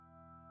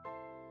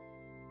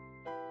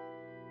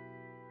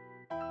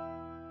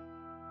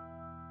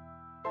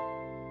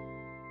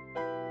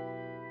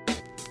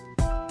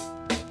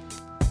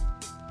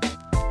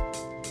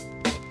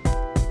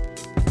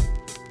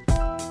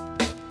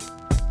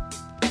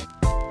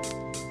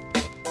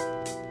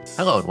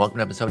Hello and welcome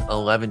to episode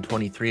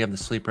 1123 of The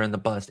Sleeper and the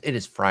Bust. It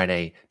is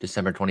Friday,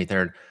 December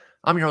 23rd.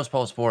 I'm your host,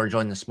 Paul Sporer,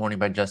 joined this morning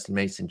by Justin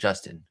Mason.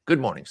 Justin, good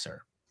morning, sir.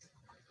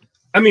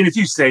 I mean, if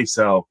you say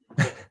so.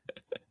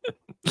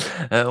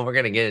 We're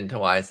going to get into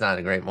why it's not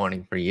a great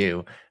morning for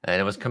you.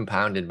 And it was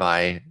compounded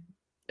by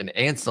an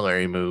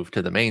ancillary move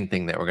to the main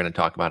thing that we're going to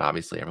talk about.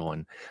 Obviously,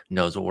 everyone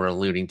knows what we're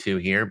alluding to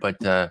here. But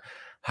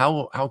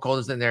how cold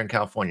is it there in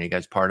California? You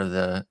guys part of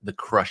the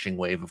crushing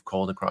wave of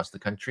cold across the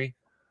country?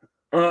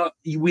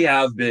 We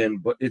have been,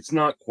 but it's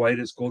not quite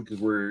as cold because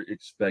we're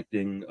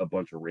expecting a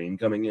bunch of rain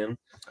coming in.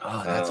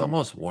 Oh, that's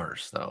almost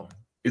worse, though.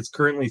 It's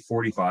currently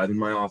 45 in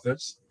my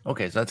office.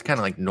 Okay, so that's kind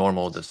of like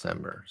normal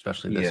December,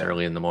 especially this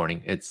early in the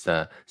morning. It's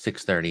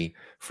 6:30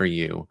 for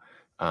you.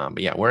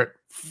 But yeah, we're at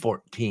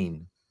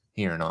 14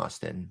 here in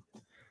Austin.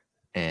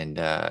 And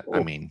I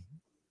mean,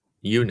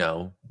 you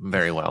know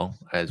very well,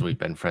 as we've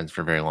been friends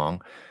for very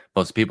long.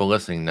 Most people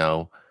listening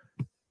know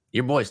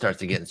your boy starts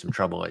to get in some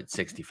trouble at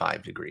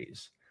 65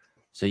 degrees.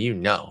 So you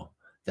know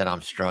that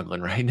I'm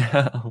struggling right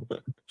now.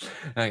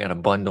 I gotta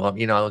bundle up.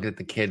 You know, I look at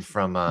the kid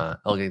from A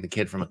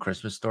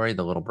Christmas Story,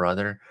 the little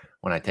brother,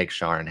 when I take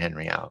Shar and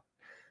Henry out.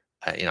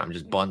 I'm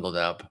just bundled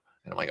up,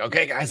 and I'm like,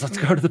 okay, guys, let's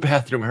go to the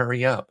bathroom.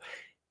 Hurry up!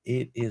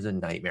 It is a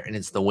nightmare, and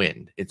it's the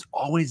wind. It's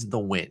always the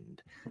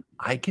wind.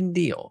 I can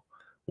deal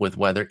with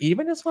weather,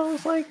 even as low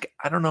as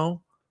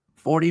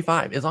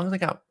 45. As long as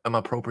I'm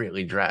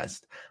appropriately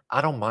dressed,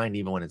 I don't mind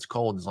even when it's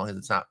cold, as long as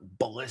it's not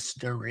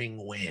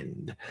blistering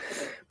wind.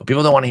 But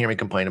people don't want to hear me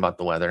complain about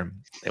the weather.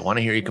 They want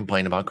to hear you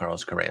complain about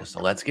Carlos Correa.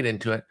 So let's get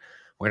into it.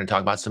 We're going to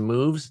talk about some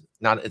moves.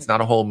 It's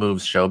not a whole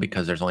moves show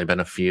because there's only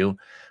been a few.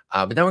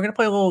 But then we're going to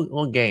play a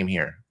little game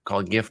here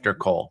called Gift or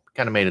Coal.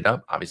 Kind of made it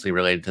up, obviously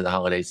related to the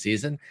holiday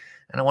season.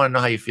 And I want to know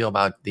how you feel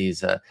about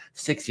these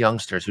 6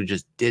 youngsters who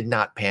just did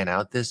not pan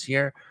out this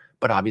year,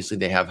 but obviously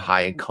they have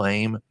high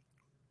acclaim,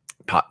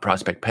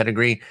 prospect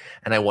pedigree,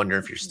 and I wonder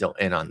if you're still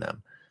in on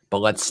them. But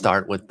let's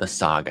start with the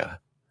saga.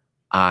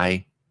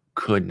 I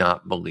could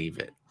not believe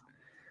it.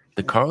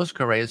 The Carlos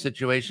Correa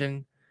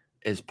situation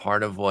is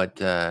part of what,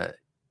 the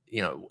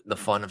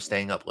fun of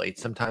staying up late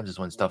sometimes is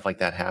when stuff like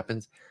that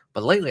happens.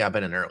 But lately I've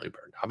been an early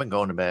bird. I've been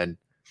going to bed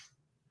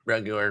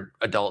regular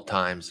adult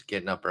times,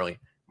 getting up early.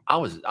 I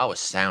was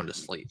sound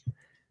asleep.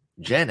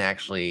 Jen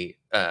actually,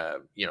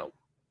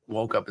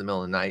 woke up in the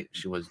middle of the night.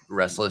 She was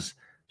restless.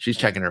 She's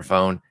checking her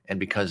phone, and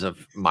because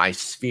of my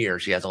sphere,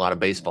 she has a lot of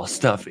baseball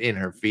stuff in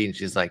her feed. And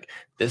she's like,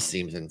 "This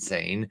seems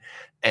insane,"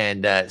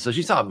 and so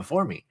she saw it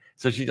before me.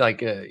 So she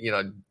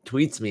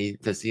tweets me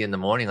to see in the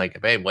morning, like,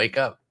 "Babe, wake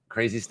up!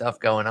 Crazy stuff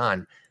going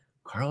on."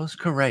 Carlos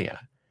Correa,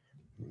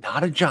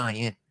 not a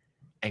Giant,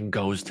 and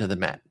goes to the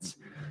Mets.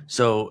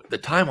 So the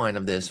timeline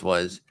of this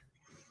was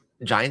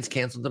Giants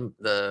canceled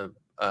the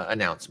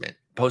announcement,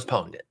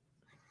 postponed it.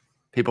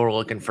 People were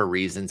looking for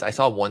reasons. I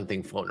saw one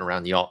thing floating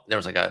around. There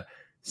was like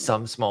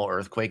some small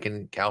earthquake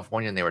in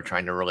California, and they were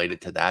trying to relate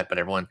it to that. But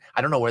everyone,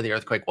 I don't know where the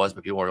earthquake was,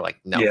 but people were like,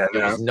 no, it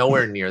was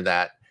nowhere near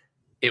that.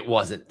 It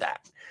wasn't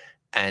that.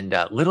 And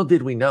little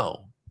did we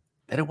know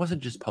that it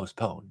wasn't just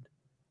postponed.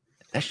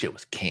 That shit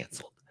was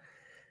canceled.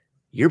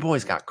 Your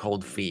boys got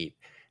cold feet,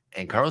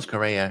 and Carlos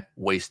Correa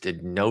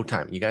wasted no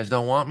time. You guys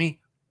don't want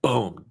me?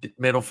 Boom,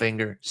 middle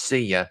finger,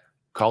 see ya.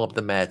 Call up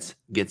the Mets,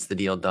 gets the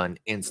deal done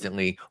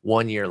instantly.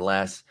 1 year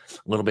less,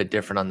 a little bit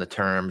different on the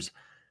terms.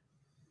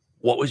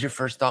 What was your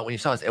first thought when you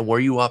saw this? And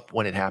were you up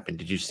when it happened?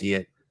 Did you see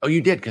it? Oh,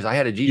 you did, because I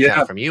had a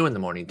G-chat from you in the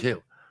morning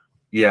too.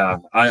 Yeah.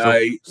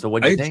 So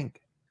what did you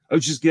think? I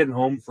was just getting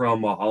home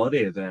from a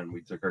holiday event.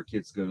 We took our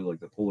kids to go to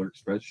the Polar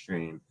Express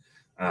train.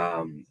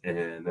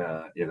 It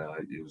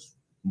was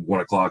 1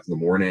 o'clock in the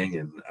morning,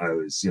 and I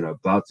was,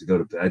 about to go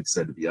to bed because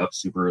I had to be up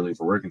super early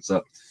for work and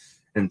stuff,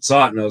 and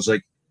saw it, and I was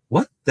like,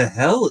 what the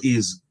hell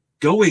is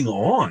going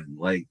on?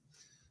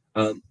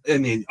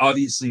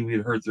 Obviously we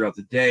had heard throughout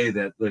the day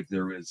that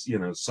there was,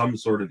 some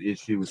sort of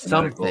issue with the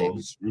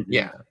medicals.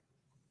 Yeah.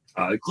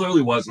 It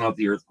clearly was not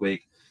the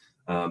earthquake.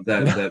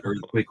 That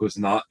earthquake was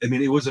not,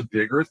 it was a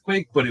big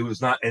earthquake, but it was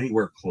not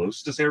anywhere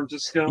close to San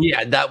Francisco.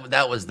 Yeah,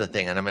 that was the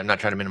thing. And I'm not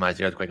trying to minimize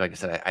the earthquake. Like I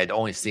said, I'd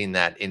only seen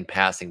that in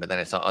passing, but then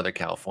I saw other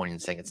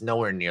Californians saying it's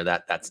nowhere near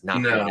that. That's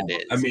not what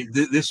it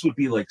is. This would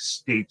be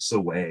states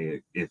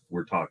away if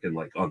we're talking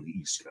on the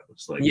East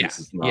Coast. This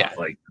is not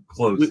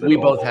close. We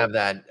both have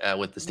that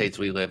with the states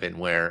we live in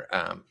where,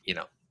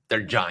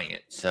 they're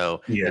giant.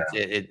 So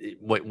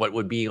what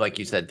would be, like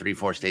you said,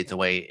 3-4 states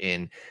away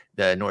in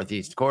the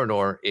Northeast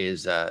corridor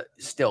is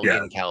still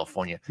in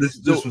California. This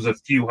was a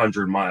few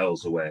hundred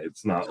miles away.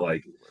 It's not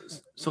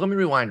So let me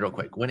rewind real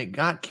quick. When it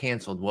got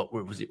canceled, what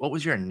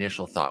was your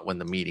initial thought when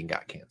the meeting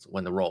got canceled,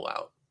 when the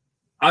rollout?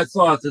 I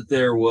thought that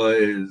there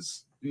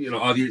was,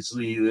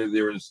 obviously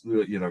there was,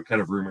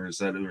 kind of rumors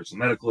that there was a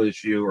medical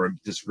issue or a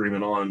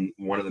disagreement on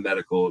one of the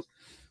medicals.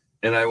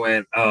 And I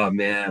went, oh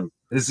man,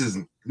 this is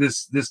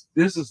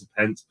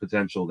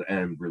potential to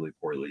end really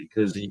poorly,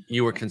 because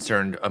you were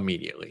concerned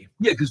immediately.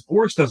 Yeah, because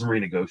Boris doesn't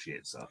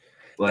renegotiate stuff.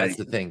 That's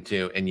the thing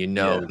too, and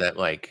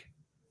that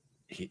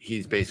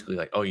he's basically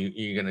like, oh,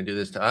 you're gonna do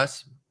this to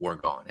us? We're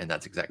gone, and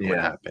that's exactly what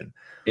happened.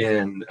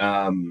 And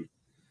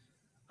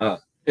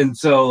And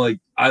so, like,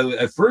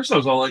 at first I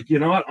was all like, you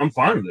know what, I'm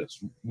fine with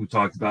this. We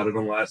talked about it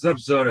on the last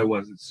episode. I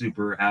wasn't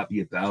super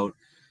happy about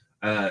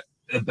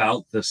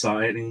the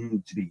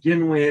signing to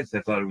begin with.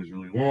 I thought it was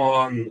really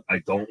long. I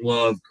don't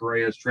love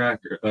Correa's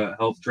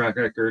health track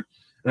record.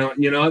 And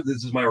you know,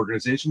 this is my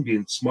organization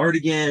being smart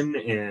again,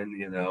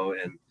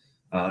 and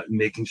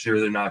making sure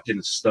they're not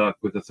getting stuck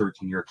with a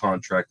 13-year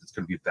contract that's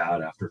going to be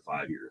bad after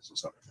 5 years or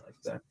something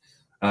like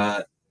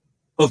that.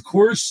 Of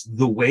course,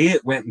 the way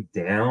it went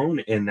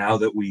down, and now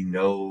that we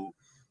know,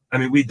 I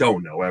mean, we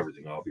don't know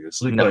everything,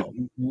 obviously, No. but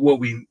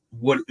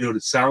what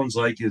it sounds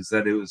like is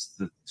that it was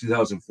the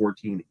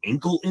 2014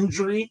 ankle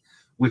injury,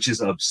 which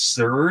is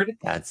absurd.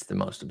 That's the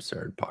most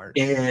absurd part.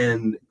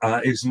 And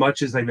as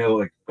much as I know,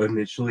 like,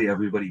 initially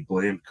everybody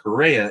blamed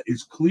Correa,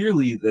 it's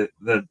clearly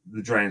the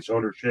Giants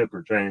ownership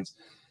or Giants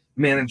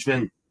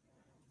management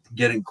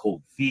getting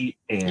cold feet,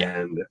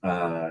 and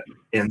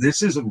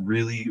this is a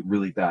really,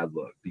 really bad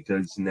look,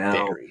 because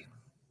now,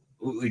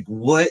 like,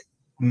 what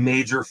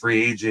major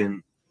free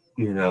agent,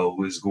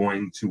 is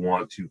going to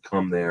want to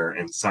come there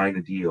and sign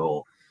a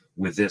deal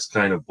with this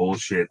kind of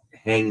bullshit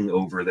hanging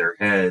over their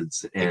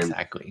heads? And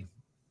exactly.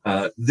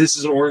 This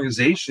is an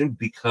organization,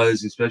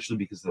 especially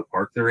because of the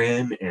park they're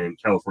in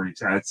and California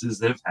taxes,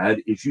 that have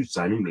had issues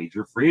signing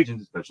major free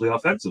agents, especially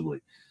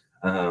offensively.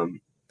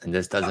 And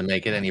this doesn't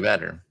make it any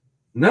better.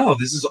 No,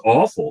 this is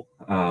awful.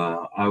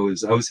 I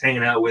was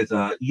hanging out with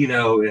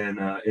Eno and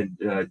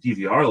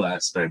DVR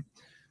last night.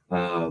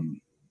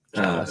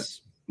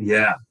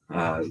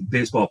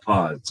 Baseball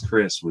pods.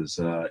 Chris was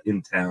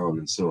in town,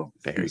 and so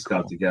we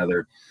got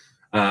together.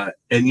 And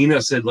Eno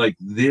said, like,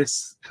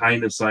 this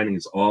kind of signing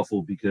is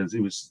awful because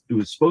it was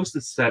supposed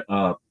to set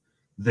up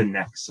the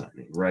next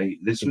signing, right?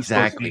 This was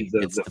exactly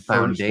supposed to be the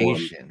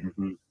foundation.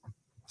 Mm-hmm.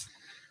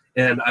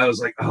 And I was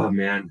like, oh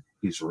man,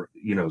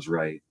 Eno's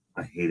right.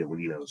 I hate it when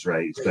Eno's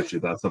right, especially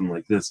about something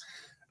like this.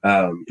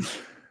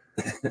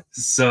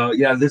 So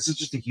yeah, this is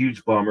just a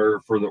huge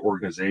bummer for the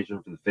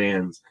organization, for the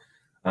fans,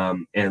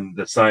 and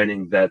the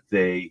signing that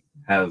they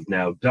have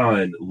now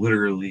done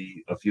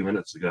literally a few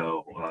minutes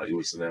ago. It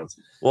was announced.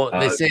 Well,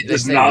 they say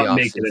does not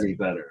make it any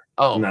better.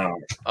 Oh no.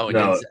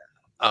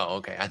 Oh,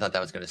 okay. I thought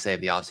that was going to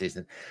save the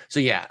offseason. So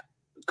yeah,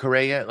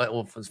 Correa.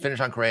 We'll finish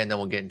on Correa, and then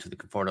we'll get into the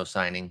Conforto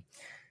signing.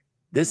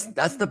 That's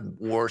the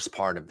worst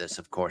part of this,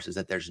 of course, is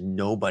that there's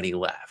nobody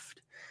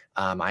left.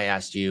 I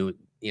asked you,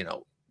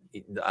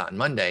 on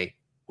Monday,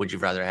 would you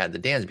rather had the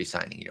Dansby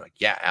signing? You're like,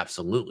 yeah,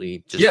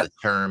 absolutely. Just the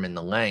term and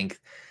the length.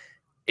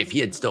 If he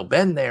had still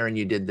been there and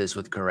you did this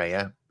with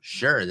Correa,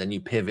 sure, then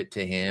you pivot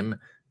to him.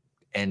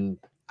 And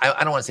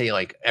I don't want to say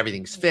like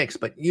everything's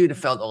fixed, but you'd have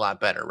felt a lot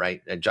better,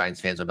 right?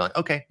 Giants fans would be like,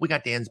 okay, we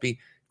got Dansby.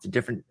 It's a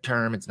different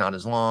term. It's not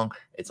as long.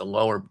 It's a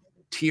lower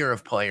tier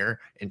of player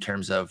in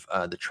terms of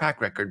the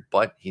track record,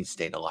 but he's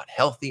stayed a lot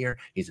healthier.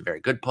 He's a very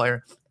good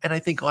player. And I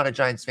think a lot of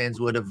Giants fans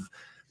would have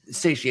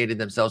satiated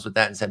themselves with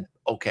that and said,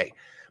 okay,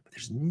 but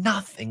there's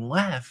nothing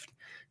left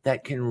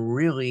that can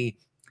really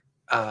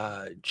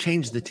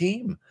change the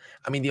team.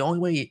 I mean, the only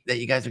way that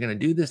you guys are going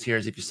to do this here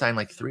is if you sign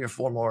like 3 or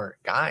 4 more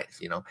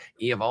guys,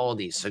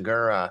 Eovaldi,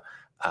 Segura.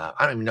 I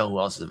don't even know who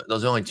else is.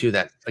 Those are only 2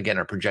 that, again,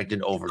 are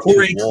projected over.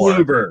 Corey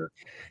Kluber.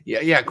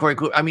 Yeah, Corey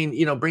Kluber. I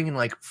mean, bringing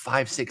like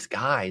 5-6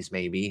 guys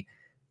maybe,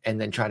 and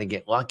then try to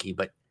get lucky.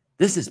 But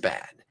this is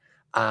bad.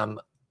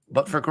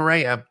 But for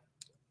Correa,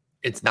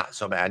 it's not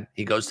so bad.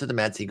 He goes to the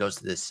Mets. He goes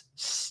to this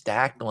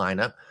stacked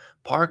lineup.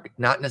 Park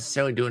not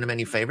necessarily doing him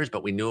any favors,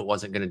 but we knew it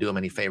wasn't going to do him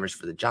any favors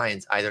for the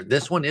Giants either.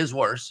 This one is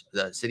worse.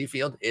 The Citi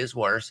Field is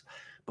worse.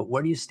 But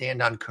where do you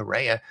stand on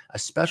Correa,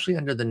 especially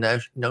under the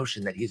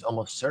notion that he's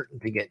almost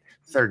certain to get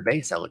third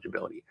base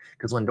eligibility?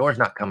 Because Lindor's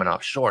not coming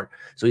off short.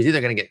 So he's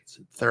either going to get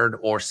third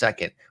or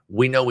second.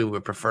 We know we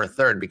would prefer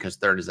third because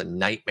third is a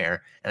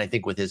nightmare. And I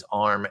think with his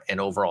arm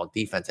and overall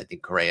defense, I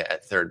think Correa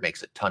at third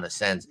makes a ton of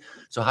sense.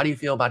 So how do you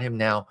feel about him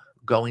now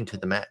going to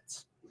the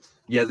Mets?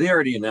 Yeah, they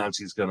already announced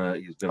he's gonna.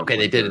 Okay,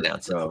 they did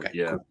announce it. Okay,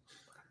 yeah.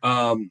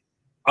 Cool.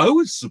 I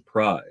was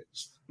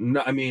surprised.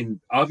 No, I mean,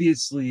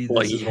 obviously,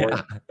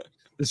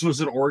 this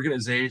was an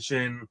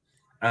organization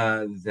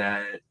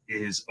that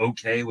is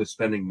okay with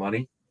spending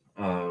money.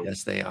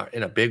 Yes, they are,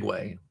 in a big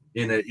way,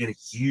 in a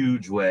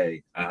huge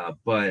way.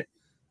 But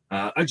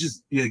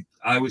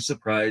I was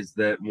surprised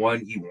that,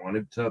 one, he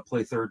wanted to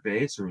play third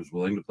base or was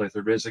willing to play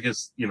third base. I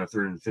guess,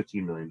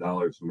 $315 million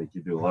will make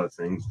you do a lot of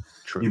things.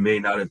 True. You may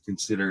not have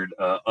considered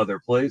other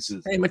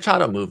places. Hey,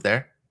 Machado moved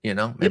there.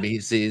 Maybe he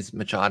sees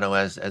Machado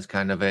as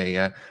kind of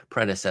a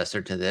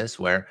predecessor to this,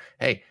 where,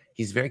 hey,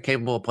 he's very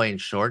capable of playing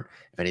short.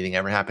 If anything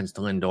ever happens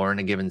to Lindor in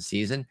a given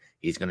season,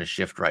 he's going to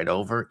shift right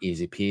over,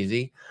 easy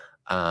peasy.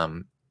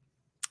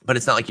 But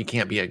it's not like you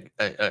can't be a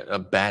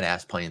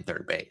badass playing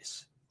third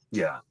base.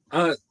 Yeah.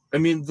 I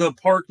mean, the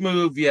Park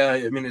move,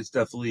 it's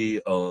definitely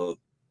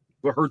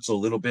it hurts a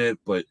little bit,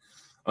 but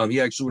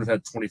he actually would have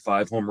had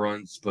 25 home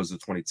runs opposed to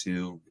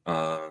 22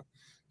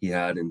 he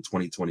had in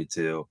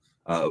 2022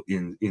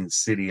 in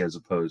Citi as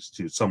opposed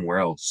to somewhere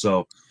else.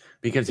 So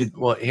because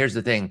here's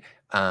the thing,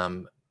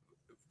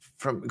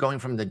 from going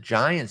from the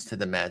Giants to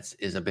the Mets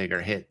is a bigger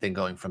hit than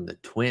going from the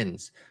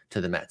Twins to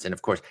the Mets. And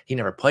of course, he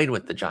never played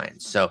with the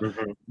Giants. So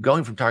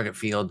going from Target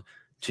Field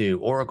to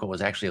Oracle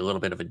was actually a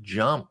little bit of a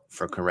jump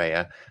for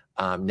Correa.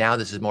 Now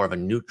this is more of a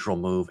neutral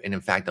move, and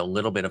in fact, a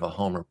little bit of a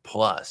homer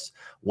plus,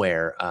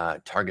 where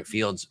Target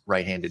Field's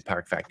right-handed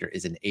park factor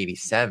is an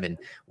 87,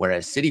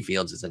 whereas Citi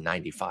Fields is a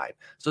 95.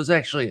 So it's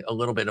actually a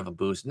little bit of a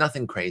boost.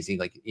 Nothing crazy.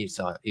 Like you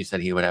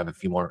said he would have a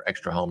few more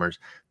extra homers.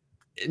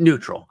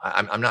 Neutral.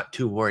 I'm not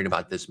too worried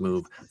about this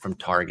move from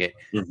Target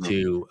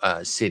to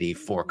Citi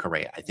for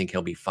Correa. I think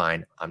he'll be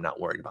fine. I'm not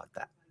worried about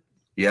that.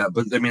 Yeah,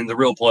 but I mean, the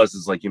real plus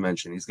is, like you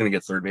mentioned, he's going to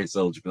get third base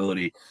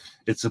eligibility.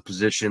 It's a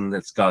position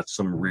that's got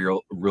some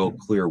real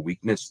clear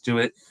weakness to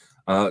it.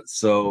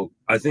 So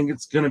I think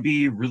it's going to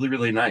be really,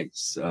 really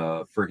nice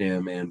for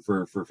him and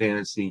for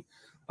fantasy.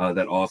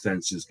 That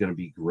offense is going to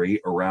be great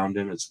around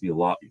him. It's going to be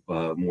a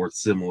lot more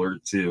similar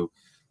to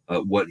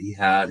what he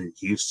had in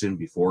Houston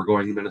before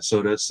going to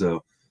Minnesota.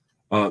 So,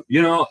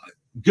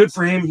 good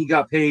for him. He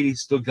got paid. He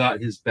still got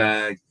his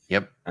bag.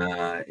 Yep.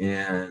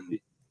 And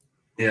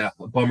yeah,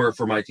 a bummer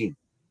for my team.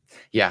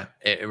 Yeah,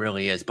 it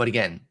really is. But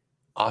again,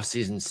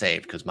 offseason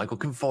saved because Michael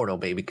Conforto,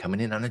 baby, coming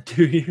in on a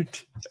 2-year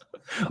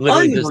deal.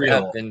 Literally just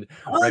happened.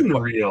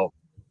 Unreal.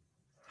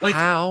 Like,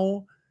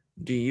 how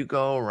do you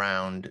go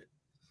around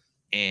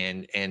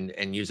and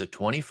use a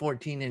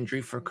 2014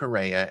 injury for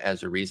Correa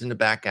as a reason to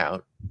back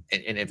out?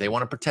 And if they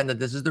want to pretend that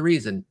this is the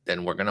reason,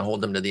 then we're going to hold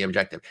them to the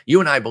objective.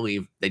 You and I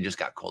believe they just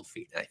got cold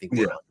feet. And I think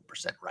we're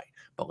 100% right.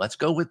 But let's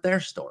go with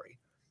their story.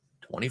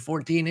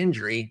 2014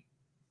 injury,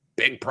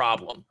 big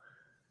problem.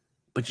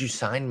 But you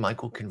signed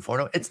Michael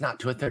Conforto. It's not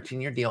to a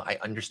 13-year deal. I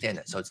understand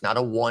that. So it's not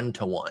a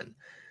 1-to-1.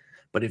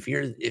 But if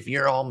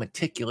you're all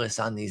meticulous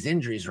on these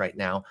injuries right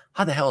now,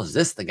 how the hell is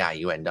this the guy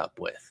you end up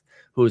with,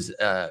 whose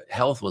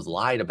health was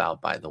lied about,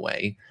 by the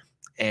way?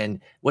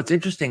 And what's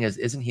interesting is,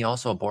 isn't he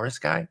also a Boris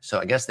guy? So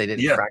I guess they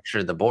didn't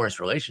fracture the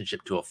Boris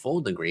relationship to a full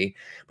degree,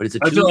 but it's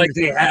I feel like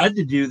they had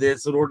to do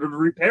this in order to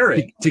repair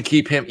it. To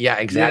keep him. Yeah,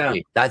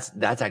 exactly. Yeah.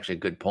 That's actually a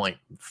good point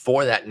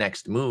for that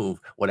next move,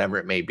 whatever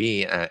it may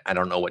be. I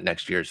don't know what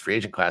next year's free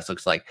agent class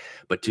looks like,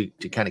 but to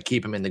kind of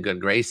keep him in the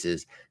good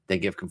graces, they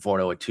give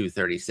Conforto a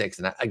 236.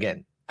 And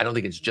again, I don't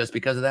think it's just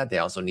because of that. They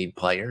also need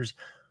players,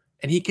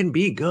 and he can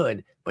be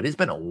good, but it's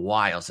been a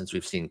while since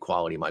we've seen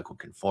quality Michael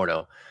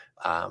Conforto.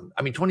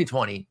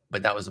 2020,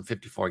 but that was a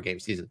 54-game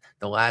season.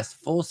 The last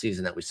full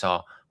season that we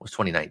saw was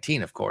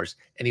 2019, of course,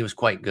 and he was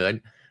quite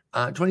good.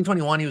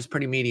 2021, he was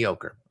pretty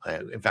mediocre.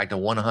 In fact, a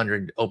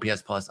 100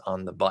 OPS plus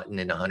on the button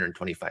in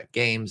 125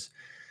 games.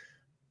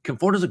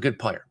 Conforto's a good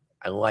player.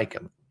 I like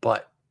him,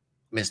 but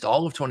missed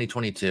all of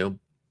 2022,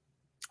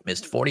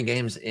 missed 40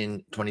 games in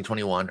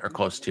 2021, or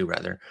close to,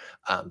 rather,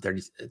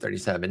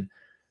 37.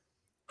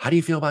 How do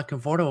you feel about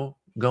Conforto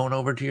going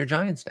over to your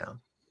Giants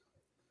now?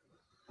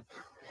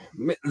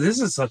 This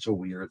is such a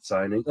weird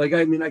signing. Like,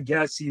 I mean, I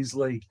guess he's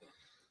like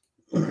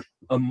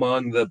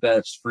among the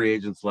best free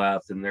agents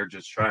left, and they're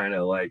just trying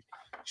to like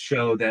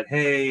show that,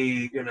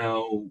 hey,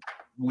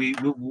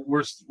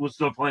 we're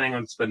still planning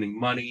on spending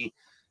money.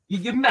 You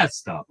get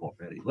messed up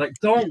already. Like,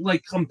 don't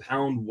like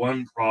compound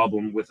one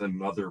problem with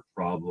another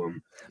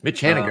problem.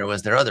 Mitch Haniger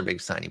was their other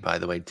big signing, by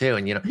the way, too.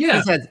 And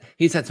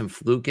he's had some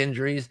fluke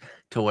injuries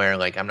to where,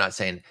 like, I'm not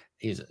saying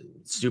he's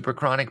super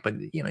chronic, but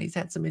he's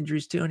had some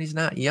injuries too, and he's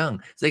not young.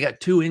 So they got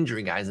 2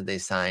 injury guys that they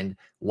signed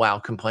while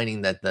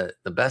complaining that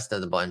the best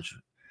of the bunch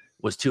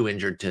was too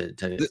injured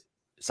to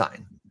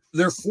sign.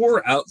 There are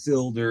 4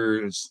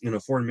 outfielders,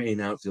 4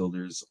 main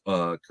outfielders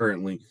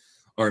currently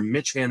are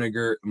Mitch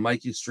Haniger,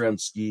 Mike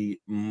Yastrzemski,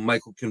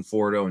 Michael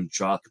Conforto, and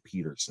Jock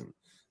Peterson.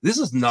 This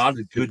is not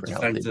a good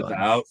defensive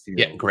outfield.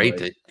 Yeah, great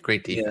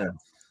defense.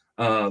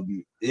 Yeah.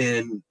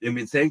 And I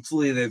mean,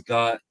 thankfully they've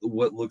got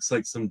what looks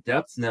like some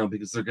depth now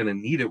because they're going to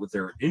need it with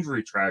their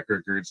injury track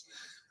records.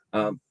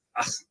 I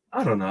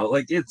don't know.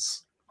 Like,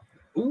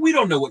 we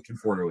don't know what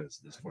Conforto is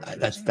at this point.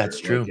 That's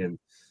true. Like,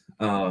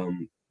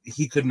 and,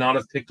 he could not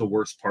have picked a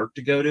worse park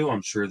to go to.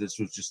 I'm sure this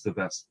was just the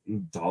best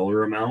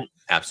dollar amount.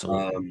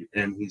 Absolutely.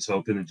 And he's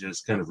hoping to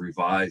just kind of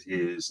revive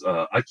his,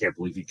 I can't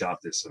believe he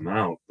got this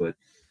amount, but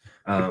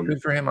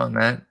good for him on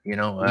that.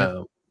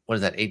 What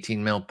is that?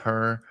 18 mil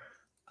per,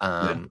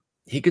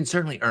 He can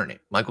certainly earn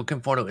it. Michael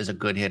Conforto is a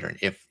good hitter. And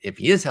if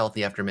he is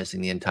healthy after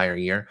missing the entire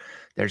year,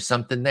 there's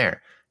something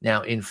there.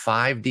 Now, in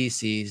 5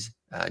 DCs,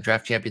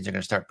 draft champions are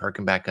going to start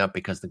perking back up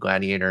because the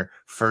Gladiator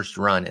first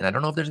run, and I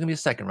don't know if there's going to be a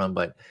second run,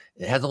 but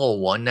it has a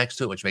little 1 next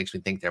to it, which makes me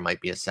think there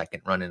might be a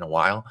second run in a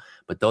while.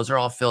 But those are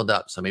all filled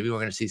up. So maybe we're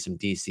going to see some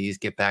DCs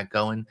get back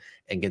going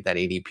and get that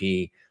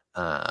ADP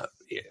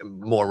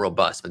more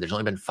robust. But there's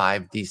only been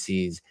 5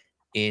 DCs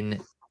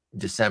in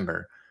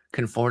December.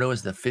 Conforto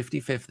is the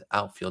 55th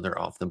outfielder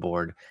off the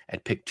board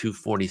at pick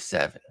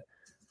 247.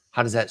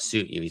 How does that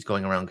suit you? He's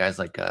going around guys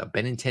like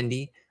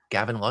Benintendi,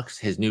 Gavin Lux,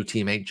 his new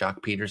teammate,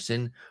 Jock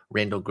Peterson,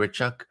 Randall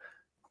Grichuk.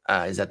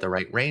 Is that the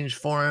right range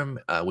for him?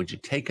 Would you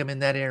take him in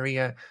that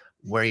area?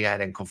 Where are you at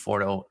in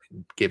Conforto,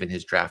 given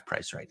his draft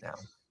price right now?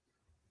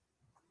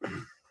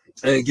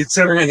 And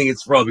considering I think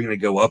it's probably going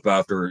to go up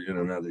after,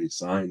 now that he's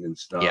signed and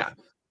stuff.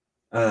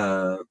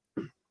 Yeah.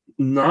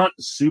 Not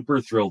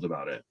super thrilled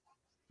about it.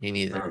 Me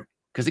neither.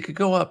 Because it could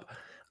go up.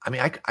 I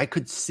mean, I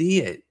could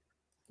see it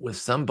with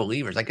some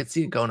believers. I could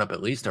see it going up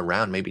at least a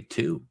round, maybe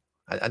 2.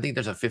 I think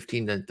there's a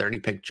 15 to 30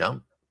 pick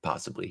jump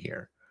possibly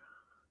here.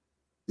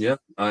 Yeah,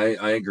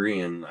 I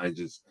agree. And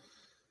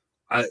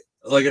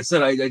like I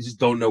said, I just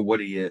don't know what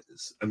he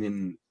is. I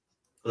mean,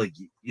 like,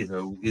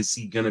 is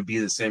he going to be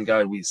the same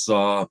guy we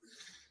saw,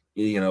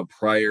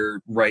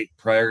 prior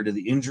to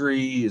the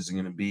injury? Is it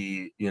going to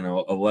be,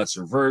 a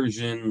lesser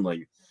version?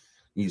 Like,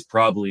 he's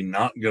probably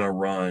not going to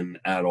run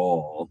at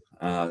all.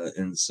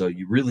 And so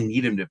you really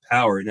need him to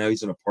power. Now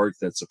he's in a park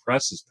that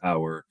suppresses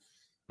power.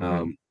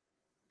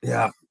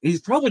 Yeah,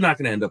 he's probably not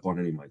going to end up on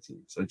any of my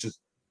teams. I just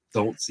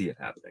don't see it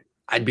happening.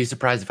 I'd be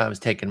surprised if I was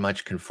taking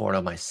much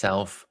Conforto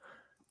myself.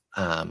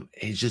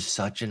 He's just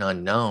such an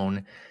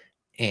unknown.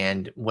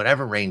 And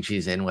whatever range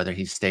he's in, whether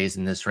he stays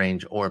in this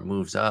range or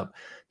moves up,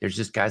 there's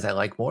just guys I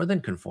like more than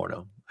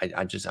Conforto.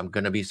 I'm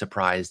going to be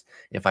surprised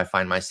if I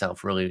find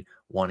myself really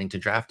wanting to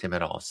draft him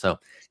at all. So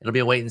it'll be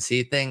a wait and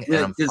see thing.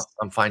 Yeah, and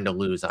I'm fine to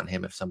lose on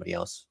him if somebody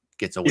else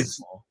gets a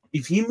windfall.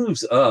 If he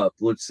moves up,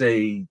 let's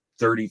say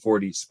 30,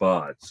 40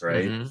 spots,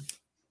 right?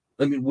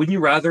 I mean, wouldn't you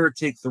rather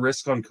take the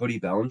risk on Cody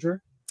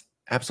Bellinger?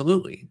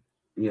 Absolutely.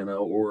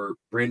 Or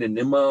Brandon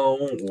Nimmo,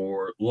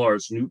 or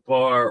Lars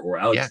Nootbaar, or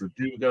Alex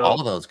Verdugo. All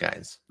of those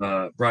guys.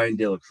 Brian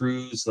De La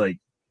Cruz. Like,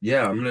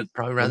 yeah, I'm gonna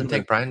probably rather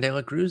take Brian De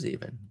La Cruz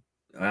even.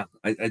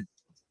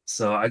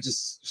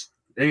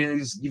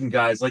 Even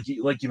guys like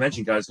you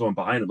mentioned, guys going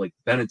behind him, like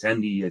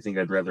Benintendi. I think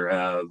I'd rather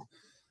have.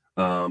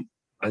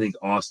 I think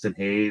Austin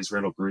Hayes,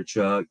 Randall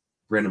Grichuk,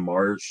 Brandon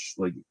Marsh,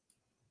 like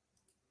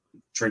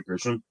Trent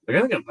Grisham. Like,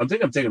 I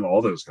think I'm taking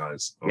all those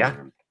guys. Yeah.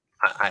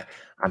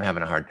 I'm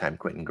having a hard time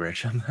quitting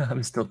Grisham.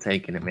 I'm still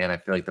taking it, man. I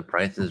feel like the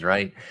price is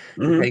right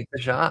to take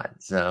the shot.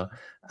 So,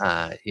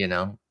 I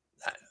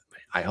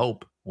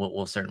hope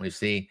we'll certainly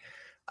see.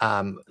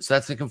 So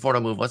that's the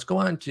Conforto move. Let's go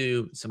on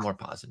to some more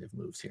positive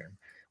moves here.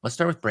 Let's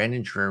start with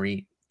Brandon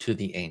Drury to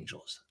the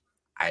Angels.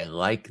 I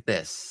like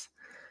this.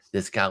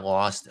 This got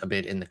lost a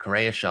bit in the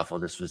Correa shuffle.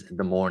 This was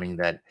the morning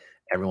that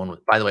everyone was,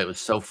 by the way, it was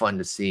so fun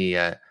to see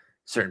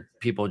certain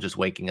people just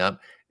waking up.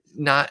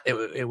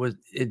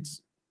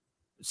 It's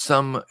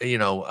some,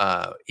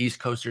 East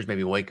Coasters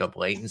maybe wake up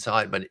late and saw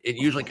it, but it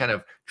usually kind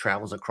of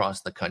travels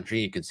across the country.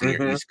 You can see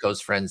your East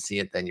Coast friends see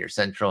it, then your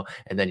Central,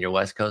 and then your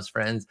West Coast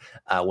friends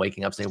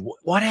waking up saying,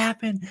 what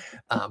happened?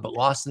 But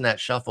lost in that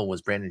shuffle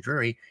was Brandon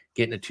Drury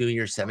getting a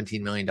 2-year,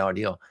 $17 million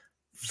deal.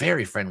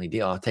 Very friendly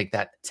deal. I'll take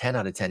that 10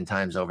 out of 10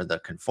 times over the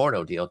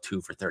Conforto deal,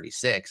 2 for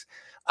 36,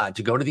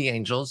 to go to the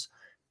Angels.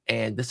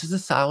 And this is a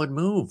solid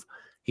move.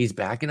 He's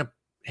back in a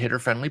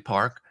hitter-friendly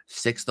park,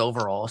 6th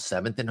overall,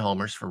 7th in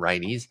homers for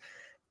righties.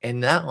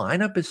 And that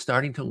lineup is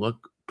starting to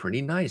look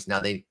pretty nice.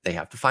 Now they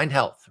have to find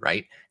health,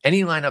 right?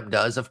 Any lineup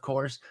does, of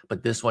course,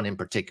 but this one in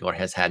particular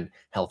has had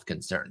health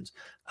concerns.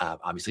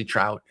 Obviously,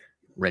 Trout,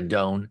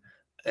 Rendon,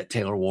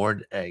 Taylor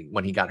Ward,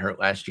 when he got hurt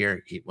last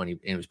year, when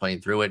he was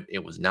playing through it,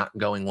 it was not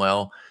going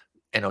well.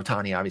 And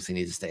Ohtani obviously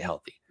needs to stay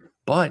healthy.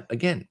 But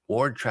again,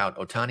 Ward, Trout,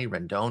 Ohtani,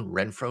 Rendon,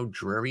 Renfroe,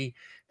 Drury,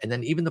 and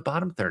then even the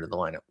bottom third of the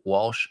lineup,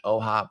 Walsh,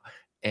 Ohop,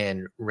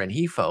 and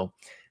Rengifo.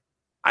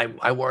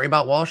 I worry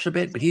about Walsh a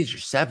bit, but he's your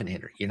 7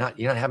 hitter. You're not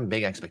having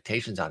big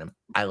expectations on him.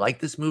 I like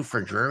this move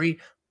for Drury.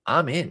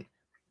 I'm in.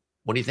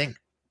 What do you think?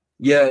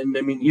 Yeah, and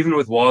I mean, even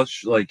with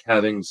Walsh like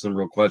having some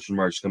real question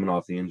marks coming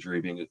off the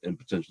injury, and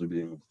potentially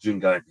being a June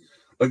guy,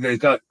 like they've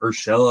got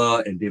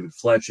Urshela and David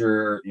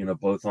Fletcher,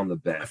 both on the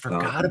bench. I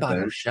forgot about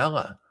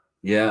Urshela.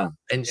 Yeah,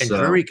 and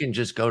Drury can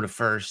just go to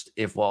first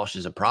if Walsh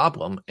is a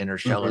problem and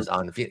Urshela's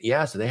on the field.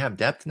 Yeah, so they have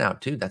depth now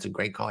too. That's a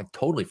great call. I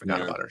totally forgot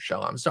about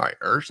Urshela. I'm sorry,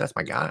 Ursh. That's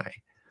my guy.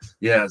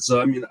 Yeah,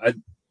 so I mean, I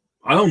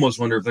almost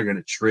wonder if they're going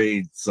to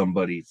trade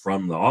somebody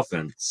from the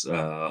offense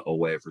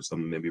away for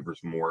some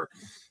more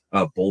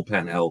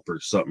bullpen help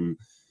or something.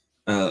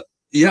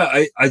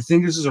 Yeah, I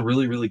think this is a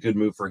really, really good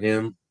move for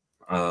him.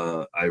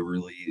 I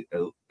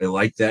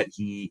like that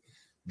he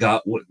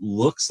got what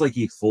looks like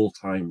a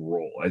full-time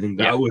role. I think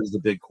that was the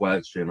big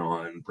question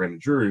on Brandon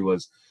Drury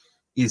was,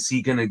 is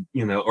he going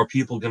to, are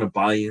people going to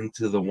buy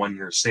into the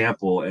 1-year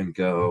sample and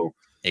go,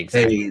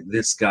 exactly, hey,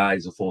 this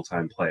guy's a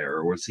full-time player,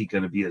 or was he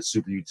going to be a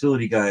super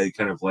utility guy,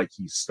 kind of like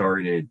he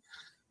started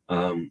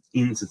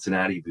in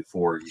Cincinnati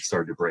before he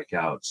started to break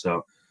out?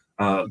 So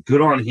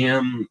good on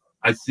him.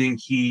 I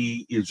think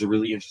he is a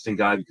really interesting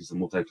guy because of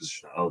the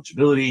multi-position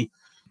eligibility.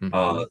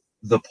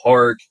 The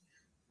park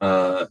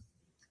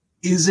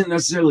isn't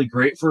necessarily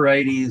great for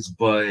righties,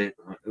 but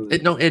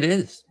it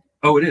is.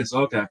 Oh, it is.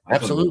 Okay.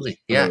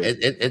 Absolutely. Yeah,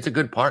 it's a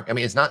good park. I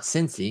mean, it's not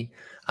Cincy.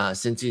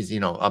 Cincy's,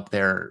 up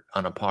there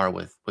on a par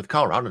with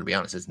Colorado, to be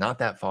honest. It's not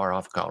that far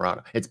off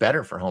Colorado. It's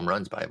better for home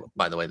runs, by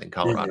the way, than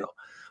Colorado.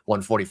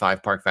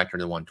 145 park factor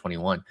to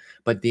 121.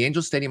 But the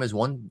Angels Stadium is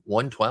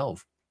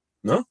 112.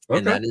 No? Okay.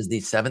 And that is the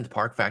 7th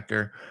park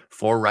factor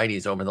for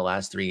righties over the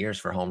last 3 years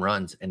for home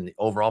runs. And the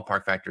overall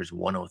park factor is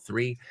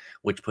 103,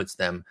 which puts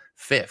them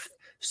 5th.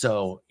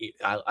 So,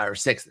 or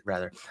sixth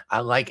rather.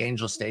 I like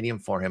Angel Stadium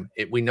for him.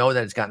 We know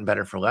that it's gotten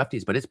better for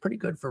lefties, but it's pretty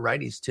good for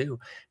righties too.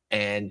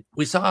 And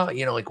we saw,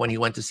 like when he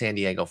went to San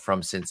Diego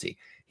from Cincy,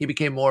 he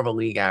became more of a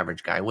league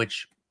average guy,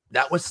 which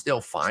that was still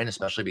fine,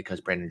 especially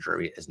because Brandon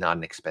Drury is not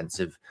an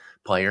expensive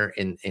player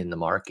in the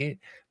market.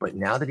 But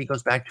now that he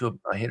goes back to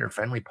a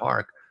hitter-friendly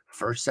park,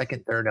 first,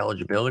 second, third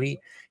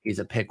eligibility, he's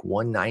a pick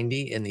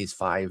 190 in these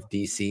 5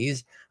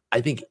 DCs. I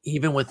think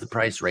even with the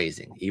price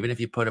raising, even if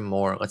you put him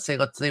more, let's say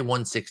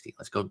 160,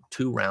 let's go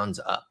 2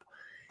 rounds up,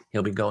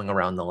 he'll be going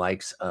around the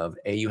likes of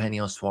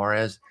Eugenio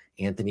Suarez,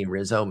 Anthony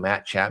Rizzo,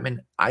 Matt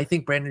Chapman. I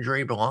think Brandon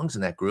Drury belongs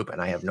in that group, and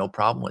I have no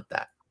problem with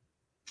that.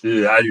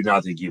 Yeah, I do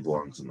not think he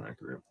belongs in that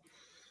group.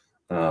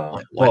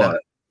 Why not?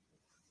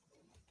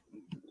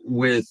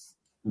 With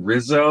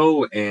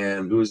Rizzo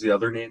and who was the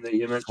other name that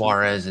you mentioned?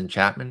 Suarez and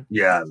Chapman.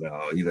 Yeah,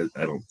 no,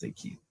 I don't think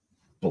he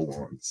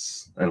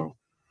belongs. I don't.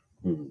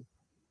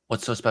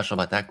 What's so special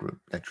about that group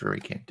that Drury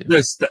can't do?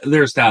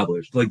 They're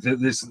established. Like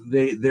this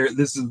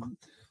is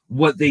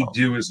what they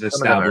do is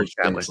established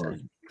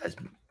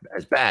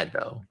as bad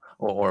though,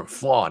 or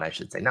flawed, I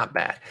should say, not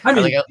bad. I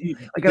mean,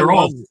 they're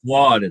all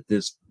flawed at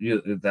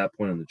that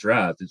point in the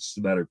draft. It's just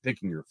a matter of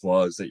picking your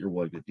flaws that you're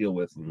willing to deal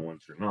with and the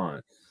ones you're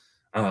not.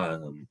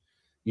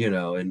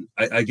 And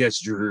I guess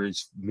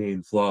Drury's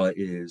main flaw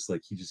is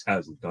like he just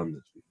hasn't done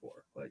this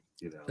before. Like,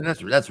 and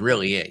that's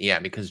really it. Yeah,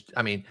 because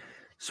I mean,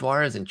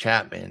 Suarez and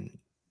Chapman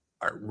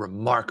are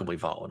remarkably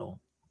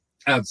volatile.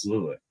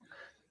 Absolutely.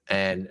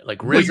 And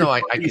like Rizzo, I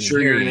can sure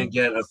you're going to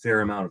get a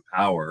fair amount of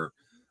power.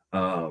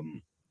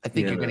 I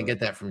think you're going to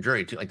get that from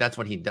Drury too. Like that's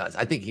what he does.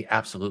 I think he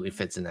absolutely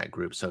fits in that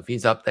group. So if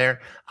he's up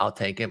there, I'll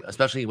take him,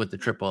 especially with the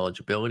triple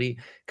eligibility,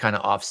 kind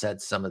of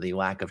offsets some of the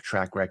lack of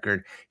track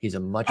record. He's a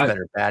much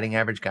better batting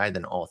average guy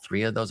than all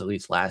 3 of those, at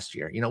least last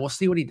year. We'll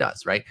see what he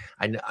does, right?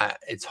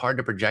 It's hard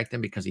to project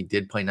him because he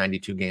did play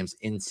 92 games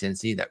in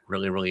Cincy. That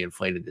really, really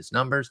inflated his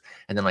numbers.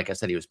 And then, like I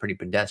said, he was pretty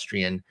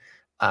pedestrian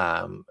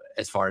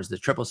as far as the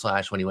triple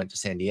slash when he went to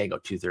San Diego,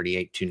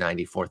 238,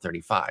 290,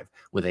 435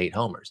 with 8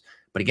 homers.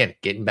 But again,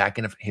 getting back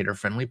in a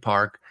hitter-friendly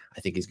park,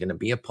 I think he's going to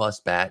be a plus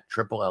bat,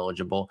 triple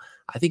eligible.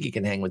 I think he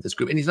can hang with this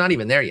group. And he's not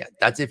even there yet.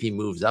 That's if he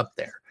moves up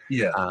there.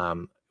 Yeah.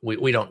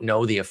 We don't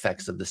know the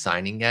effects of the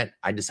signing yet.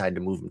 I decided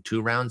to move him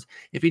 2 rounds.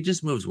 If he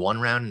just moves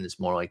 1 round and it's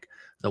more like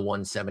the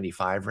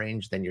 175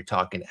 range, then you're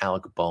talking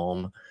Alec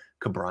Boehm,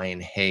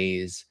 Ke'Bryan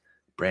Hayes,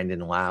 Brandon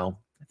Lau.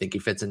 I think he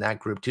fits in that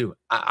group too.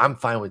 I'm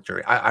fine with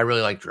Drury. I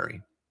really like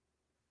Drury.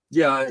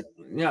 Yeah,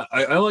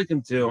 I like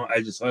him too.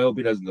 I hope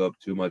he doesn't go up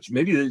too much.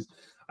 Maybe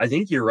I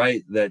think you're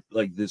right that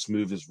like this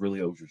move is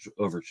really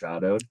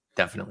overshadowed.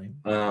 Definitely.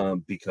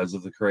 Because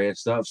of the Correa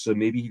stuff. So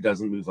maybe he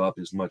doesn't move up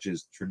as much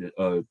as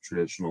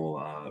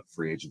traditional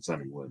free agent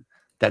signing would.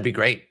 That'd be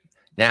great.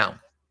 Now,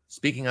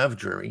 speaking of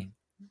Drury,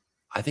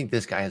 I think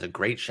this guy has a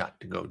great shot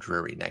to go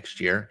Drury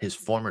next year. His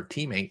former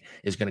teammate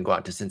is going to go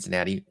out to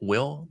Cincinnati,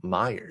 Wil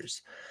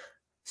Myers,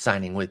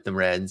 signing with the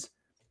Reds.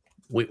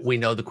 We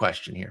know the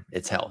question here.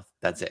 It's health.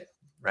 That's it,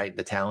 right?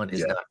 The talent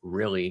is not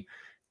really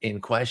in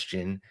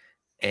question.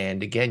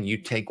 And again, you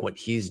take what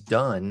he's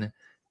done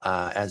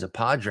as a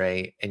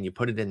Padre and you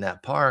put it in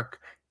that park.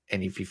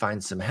 And if he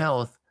finds some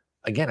health,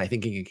 again, I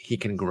think he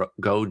can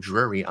go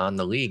Drury on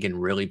the league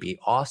and really be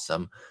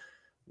awesome.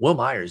 Wil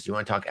Myers, you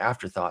want to talk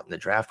afterthought in the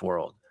draft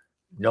world?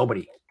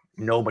 Nobody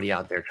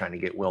out there trying to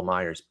get Wil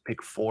Myers.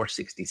 Pick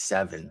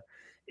 467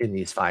 in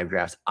these 5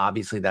 drafts.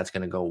 Obviously, that's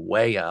going to go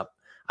way up.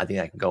 I think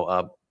that can go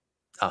up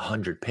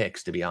 100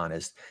 picks, to be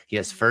honest. He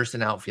has first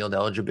and outfield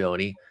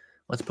eligibility.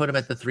 Let's put him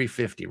at the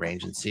 350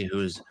 range and see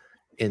who's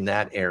in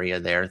that area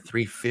there.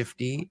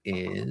 350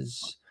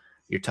 is,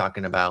 you're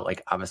talking about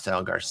like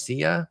Avisail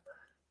Garcia,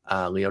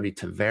 Leody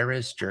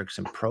Taveras,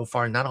 Jurickson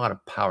Profar. Not a lot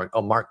of power.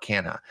 Oh, Mark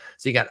Canha.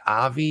 So you got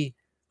Avi,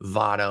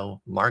 Votto,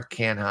 Mark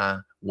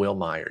Canha, Wil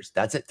Myers.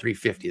 That's at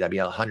 350. That'd be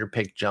a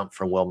 100-pick jump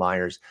for Wil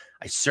Myers.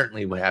 I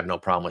certainly would have no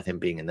problem with him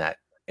being in that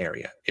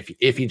area.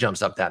 If he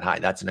jumps up that high,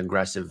 that's an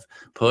aggressive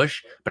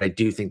push. But I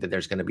do think that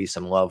there's going to be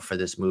some love for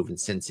this move in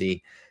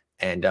Cincy.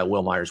 And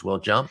Wil Myers will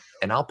jump,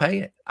 and I'll pay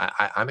it.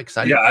 I'm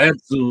excited. Yeah, I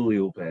absolutely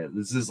will pay it.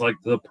 This is like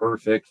the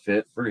perfect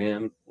fit for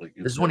him. Like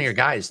this is one of your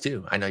guys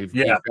too. I know you've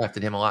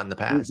drafted him a lot in the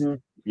past. Mm-hmm.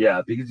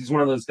 Yeah, because he's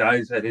one of those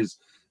guys that his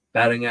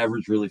batting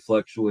average really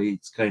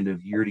fluctuates kind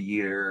of year to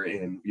year,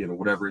 and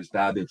whatever his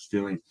BABIP's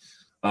doing.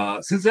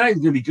 Cincinnati's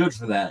gonna be good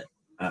for that.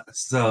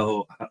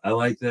 So I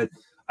like that.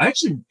 I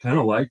actually kind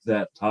of like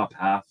that top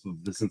half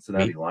of the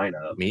Cincinnati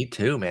lineup. Me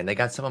too, man. They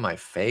got some of my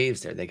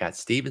faves there. They got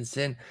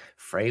Stevenson,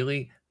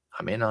 Fraley.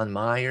 I'm in on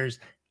Myers.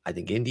 I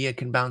think India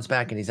can bounce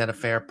back, and he's at a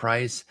fair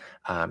price.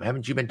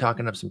 Haven't you been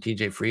talking up some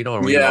TJ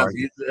Friedl?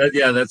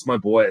 Yeah, that's my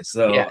boy.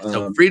 So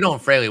Friedl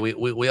and Fraley,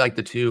 we like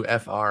the 2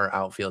 FR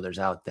outfielders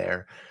out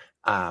there.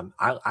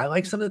 I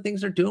like some of the things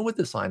they're doing with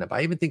this lineup.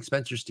 I even think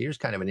Spencer Steer's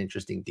kind of an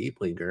interesting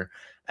deep leaguer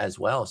as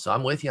well. So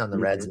I'm with you on the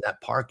Reds, and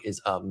that park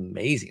is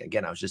amazing.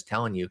 Again, I was just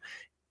telling you,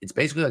 it's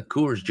basically like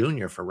Coors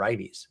Jr. for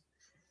righties.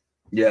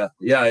 Yeah,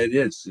 it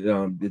is.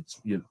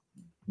 It's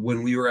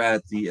when we were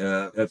at the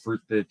at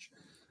First Pitch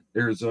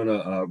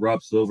Arizona,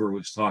 Rob Silver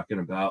was talking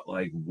about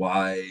like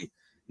why,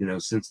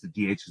 since the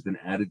DH has been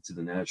added to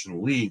the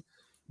National League,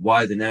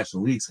 why the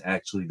National League's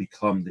actually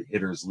become the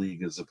hitters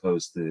league as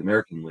opposed to the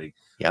American League.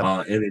 Yep.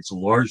 And it's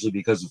largely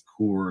because of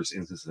Coors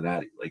in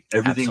Cincinnati. Like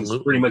everything's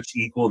pretty much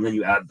equal, and then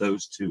you add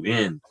those two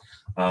in,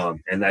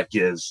 and that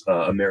gives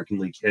American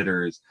League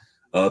hitters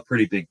a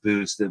pretty big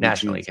boost.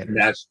 National League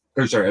hitters.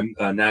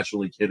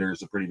 National League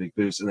hitters a pretty big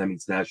boost, and that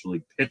means National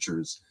League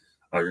pitchers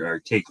are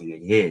taking a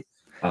hit.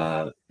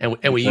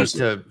 And we used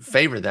to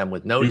favor them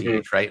with no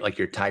DH, right? Like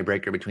your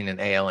tiebreaker between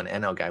an AL and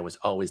NL guy was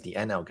always the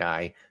NL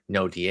guy,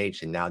 no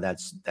DH, and now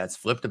that's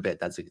flipped a bit.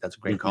 That's a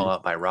great call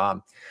out by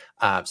Rob.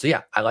 So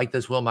yeah, I like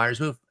this Will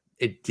Myers move.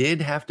 It did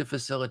have to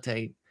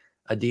facilitate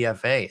a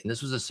DFA, and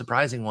this was a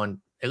surprising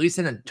one, at least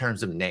in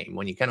terms of name.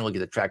 When you kind of look at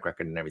the track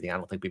record and everything, I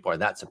don't think people are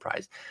that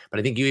surprised. But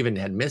I think you even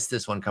had missed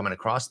this one coming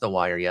across the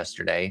wire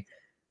yesterday.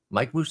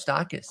 Mike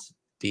Moustakas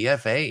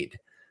DFA'd.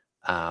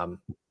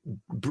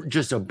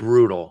 Just a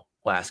brutal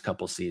last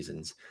couple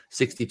seasons,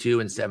 62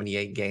 and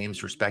 78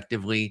 games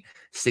respectively,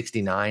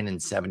 69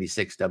 and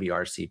 76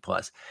 WRC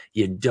plus.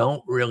 You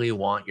don't really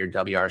want your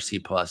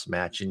WRC plus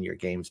matching your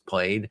games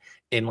played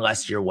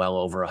unless you're well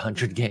over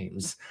 100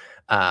 games,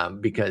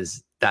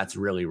 because that's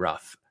really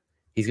rough.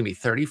 He's going to be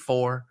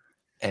 34,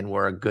 and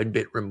we're a good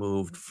bit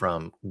removed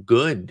from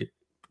good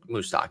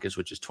Moustakas,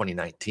 which is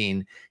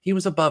 2019. He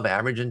was above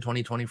average in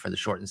 2020 for the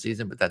shortened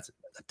season, but that's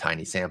a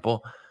tiny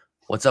sample.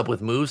 What's up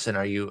with Moose, and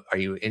are you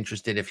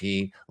interested if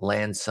he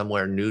lands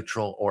somewhere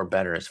neutral or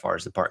better as far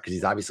as the park? Because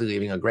he's obviously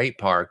leaving a great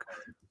park.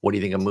 What do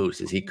you think of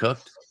Moose? Is he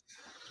cooked?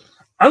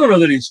 I don't know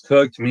that he's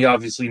cooked. I mean, he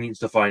obviously needs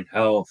to find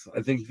health.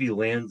 I think if he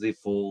lands a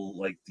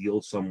full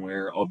deal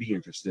somewhere, I'll be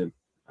interested.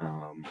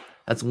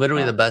 That's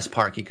literally the best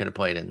park he could have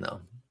played in, though.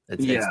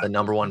 It's the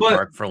number one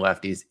park for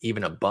lefties,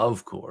 even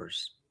above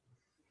Coors.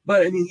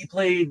 But I mean, he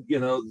played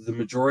the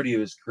majority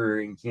of his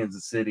career in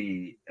Kansas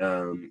City,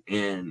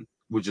 and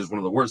which is one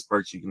of the worst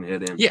parks you can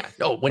hit in. Yeah.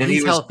 Oh, when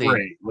he's healthy,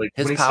 great.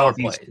 His power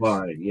plays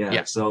fine.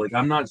 Yeah. So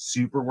I'm not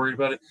super worried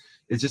about it.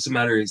 It's just a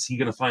matter: is he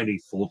going to find a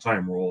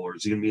full-time role, or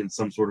is he going to be in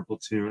some sort of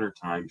platoon or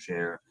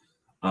timeshare?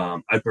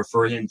 I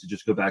prefer him to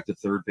just go back to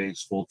third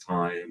base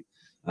full-time,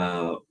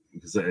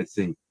 because I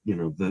think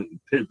the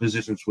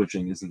position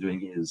switching isn't doing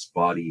his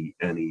body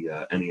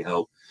any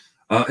help.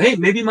 Hey,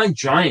 maybe my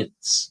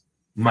Giants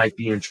might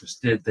be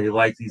interested. They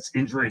like these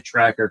injury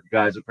tracker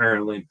guys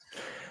apparently.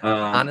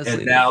 Honestly,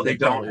 and now they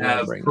don't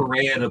have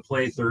Correa to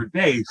play third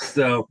base,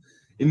 so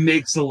it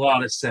makes a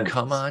lot of sense.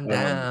 Come on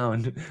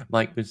down,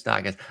 Mike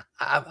Moustakas.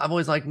 I've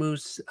always liked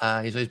Moose.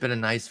 He's always been a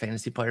nice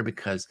fantasy player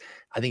because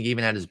I think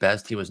even at his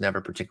best, he was never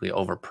particularly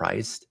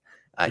overpriced.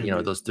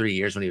 Those 3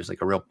 years when he was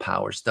like a real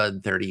power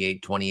stud,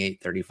 38,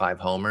 28, 35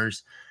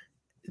 homers.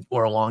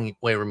 We're a long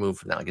way removed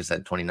from that. Like I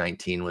said,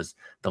 2019 was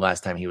the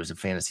last time he was a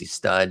fantasy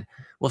stud.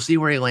 We'll see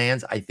where he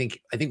lands. I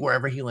think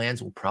wherever he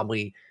lands will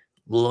probably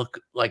look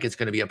like it's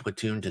going to be a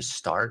platoon to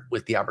start,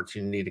 with the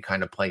opportunity to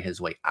kind of play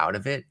his way out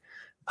of it.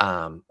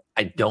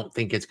 I don't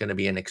think it's going to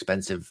be an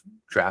expensive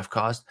draft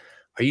cost.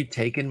 Are you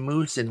taking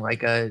Moose in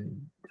like a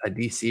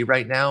DC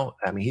right now?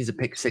 I mean, he's a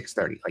pick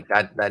 630. Like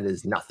that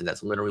is nothing.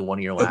 That's literally one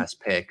of your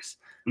last picks.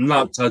 I'm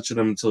not touching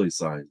him until he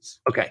signs.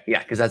 Okay, yeah,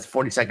 because that's a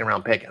 42nd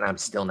round pick, and I'm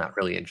still not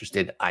really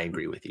interested. I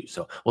agree with you.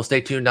 So we'll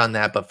stay tuned on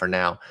that. But for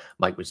now,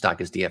 Mike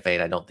Moustakas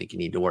DFA'd. I don't think you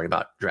need to worry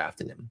about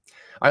drafting him.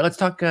 All right, let's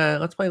talk.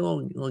 Let's play a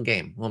little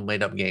game, a little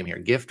made up game here.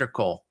 Gift or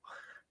Cole,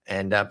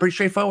 and pretty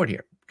straightforward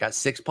here. Got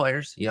 6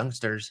 players,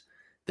 youngsters,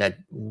 that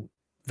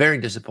very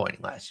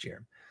disappointing last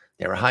year.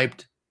 They were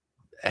hyped,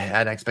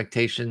 had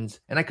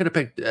expectations, and I could have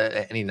picked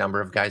any number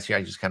of guys here.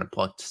 I just kind of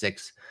plucked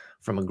 6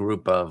 from a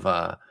group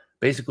of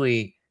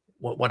basically.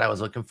 What I was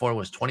looking for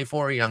was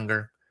 24 or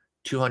younger,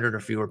 200 or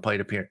fewer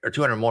plate appearance, or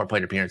 200 more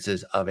plate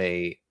appearances of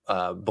a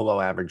below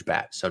average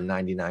bat, so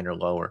 99 or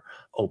lower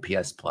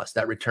OPS plus.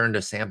 That returned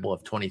a sample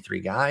of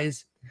 23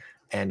 guys,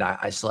 and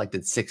I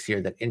selected 6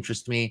 here that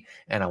interest me,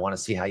 and I want to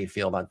see how you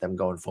feel about them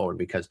going forward,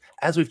 because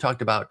as we've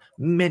talked about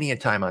many a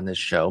time on this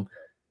show,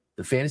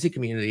 the fantasy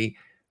community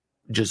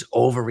just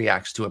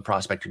overreacts to a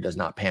prospect who does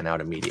not pan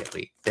out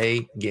immediately.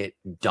 They get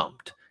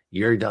dumped.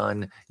 You're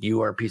done.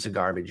 You are a piece of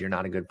garbage. You're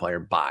not a good player.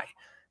 Bye.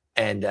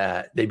 And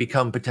they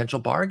become potential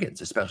bargains,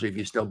 especially if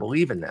you still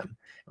believe in them.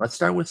 Let's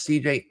start with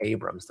CJ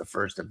Abrams, the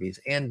first of these,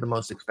 and the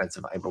most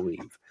expensive, I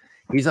believe.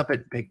 He's up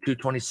at pick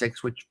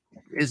 226, which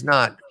is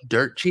not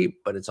dirt cheap,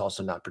 but it's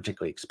also not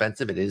particularly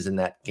expensive. It is in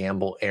that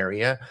gamble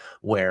area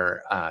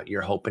where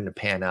you're hoping to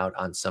pan out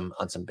on some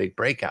big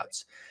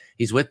breakouts.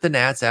 He's with the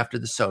Nats after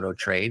the Soto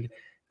trade.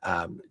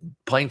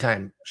 Playing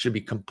time should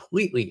be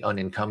completely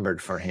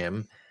unencumbered for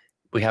him.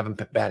 We have him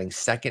batting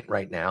second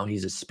right now.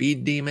 He's a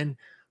speed demon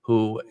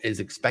who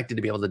is expected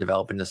to be able to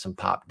develop into some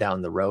pop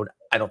down the road.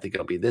 I don't think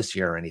it'll be this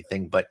year or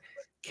anything, but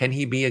can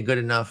he be a good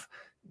enough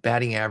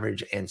batting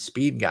average and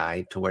speed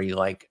guy to where you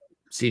like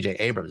CJ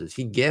Abrams? Is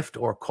he gift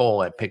or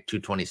Cole at pick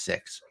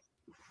 226?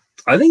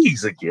 I think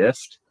he's a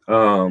gift.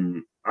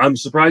 I'm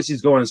surprised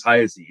he's going as high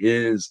as he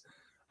is.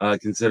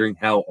 considering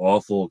how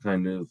awful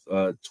kind of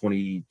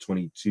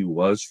 2022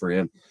 was for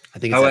him. I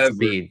think it's that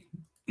speed.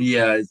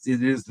 Yeah, it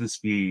is the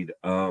speed.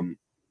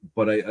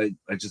 But I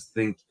just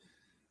think,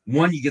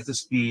 one, you get the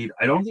speed.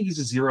 I don't think he's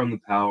a zero in the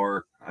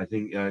power. I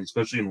think,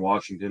 especially in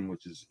Washington,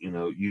 which is,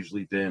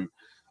 usually been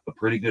a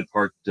pretty good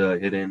park to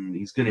hit in.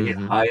 He's going to hit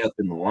high up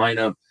in the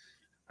lineup.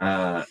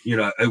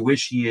 I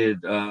wish he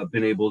had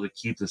been able to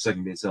keep the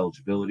second base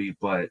eligibility,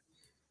 but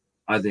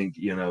I think,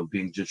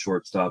 being just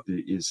shortstop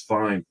is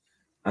fine.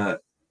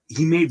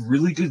 He made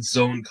really good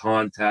zone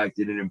contact,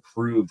 and it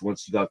improved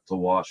once he got to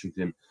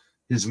Washington.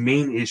 His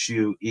main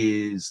issue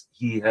is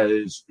he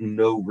has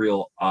no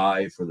real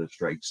eye for the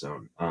strike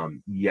zone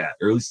yet,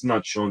 or at least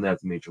not shown that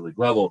at the major league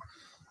level.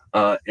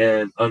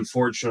 And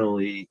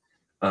unfortunately,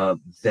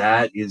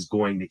 that is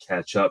going to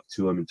catch up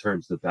to him in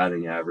terms of the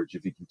batting average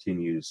if he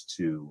continues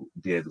to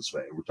behave this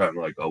way. We're talking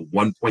like a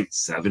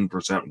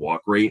 1.7%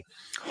 walk rate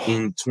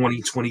in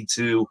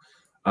 2022.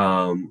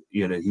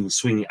 He was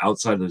swinging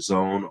outside the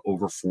zone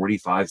over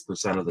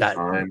 45% of the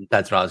time.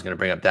 That's what I was going to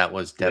bring up. That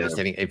was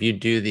devastating. Yeah. If you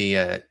do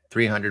the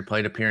 300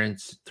 plate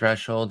appearance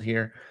threshold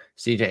here,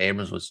 CJ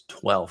Abrams was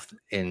 12th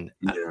in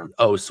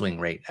swing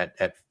rate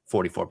at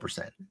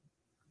 44%.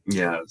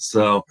 Yeah.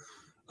 So,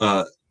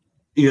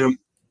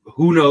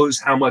 who knows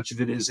how much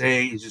of it is,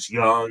 hey, he's just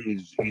young.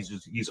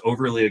 He's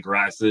overly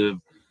aggressive.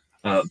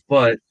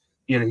 But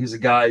he's a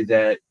guy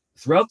that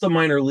throughout the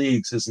minor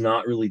leagues has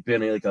not really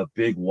been a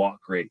big walk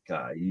rate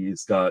guy.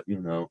 He's got,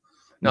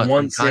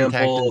 one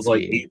sample of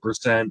like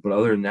 8%, but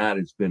other than that,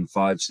 it's been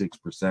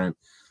 5-6%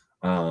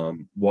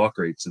 walk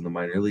rates in the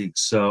minor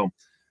leagues. So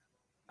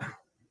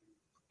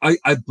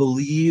I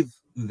believe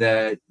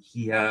that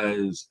he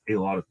has a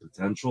lot of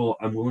potential.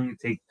 I'm willing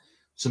to take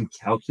some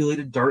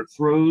calculated dart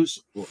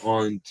throws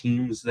on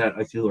teams that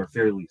I feel are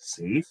fairly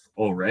safe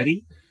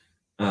already.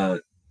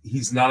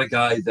 He's not a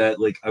guy that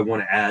I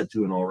want to add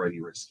to an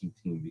already risky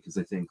team, because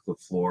I think the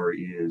floor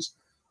is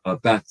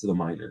back to the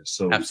minors.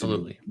 So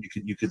absolutely,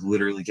 you could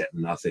literally get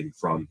nothing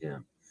from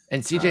him.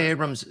 And CJ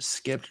Abrams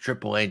skipped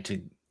AAA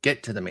to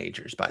get to the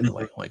majors, by the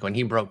way. Like when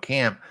he broke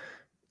camp,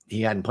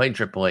 he hadn't played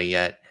AAA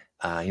yet.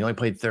 He only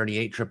played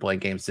 38 AAA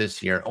games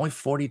this year, only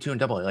 42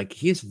 in AA. Like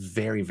he's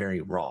very,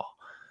 very raw.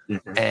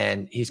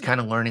 And he's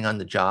kind of learning on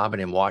the job.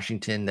 And in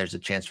Washington, there's a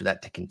chance for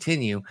that to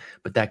continue,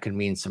 but that could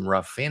mean some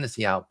rough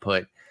fantasy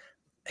output.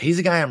 He's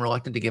a guy I'm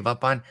reluctant to give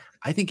up on.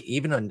 I think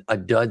even a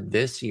dud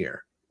this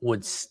year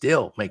would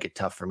still make it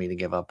tough for me to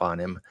give up on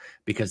him,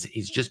 because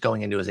he's just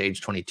going into his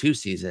age 22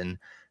 season.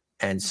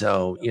 And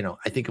so,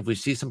 I think if we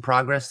see some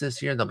progress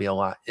this year, there'll be a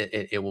lot.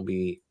 It will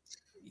be,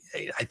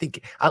 I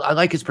think I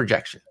like his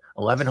projection.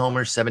 11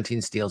 homers,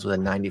 17 steals with a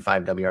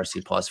 95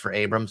 WRC plus for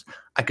Abrams.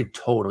 I could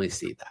totally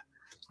see that.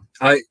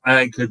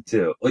 I could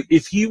too.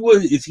 If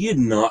he had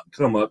not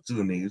come up to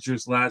the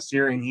majors last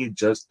year and he had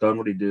just done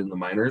what he did in the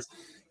minors,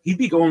 he'd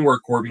be going where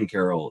Corbin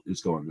Carroll is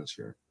going this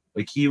year.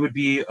 He would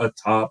be a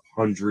top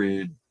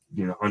 100,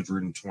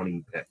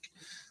 120 pick.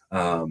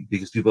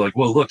 Because people are like,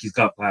 well, look, he's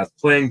got past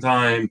playing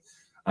time.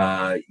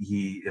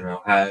 He,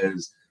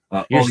 has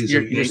all these.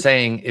 You're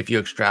saying if you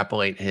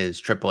extrapolate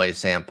his AAA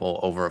sample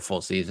over a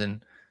full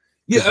season?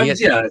 Yeah,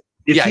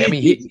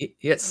 he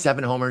had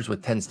 7 homers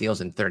with 10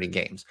 steals in 30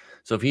 games.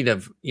 So if he'd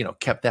have,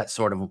 kept that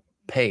sort of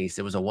pace,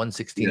 it was a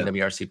 116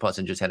 WRC plus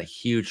and just had a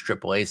huge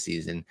AAA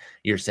season,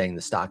 you're saying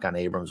the stock on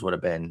Abrams would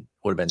have been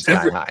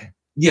sky high.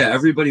 Yeah,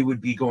 everybody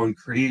would be going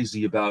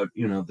crazy about,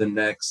 the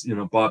next,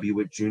 Bobby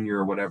Witt Jr.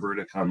 or whatever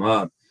to come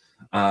up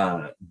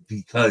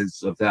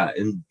because of that.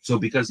 And so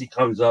because he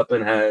comes up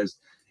and has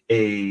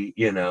a,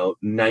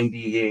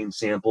 90 game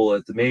sample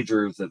at the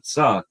majors that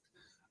sucked,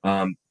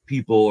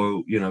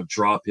 people,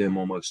 drop him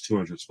almost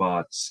 200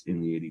 spots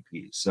in the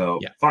ADP. So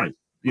fine.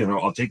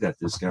 I'll take that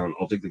discount.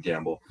 I'll take the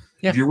gamble.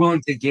 Yeah. If you're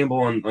willing to take gamble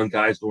on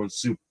guys going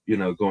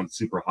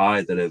super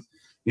high that have,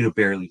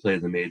 barely played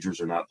in the majors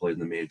or not played in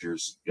the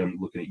majors, I'm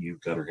looking at you,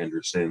 Gunnar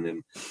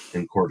Henderson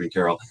and Corbin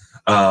Carroll,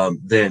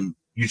 then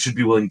you should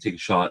be willing to take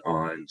a shot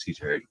on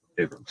CJ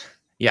Abrams.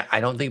 Yeah, I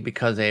don't think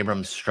because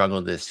Abrams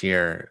struggled this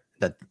year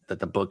that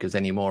the book is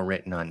any more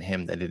written on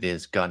him than it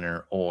is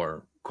Gunnar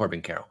or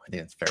Corbin Carroll. I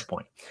think that's a fair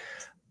point.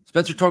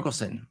 Spencer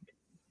Torkelson,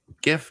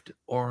 gift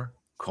or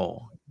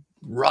coal?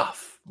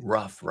 Rough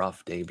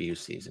debut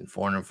season.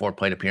 404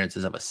 plate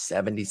appearances of a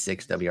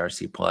 76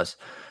 WRC plus,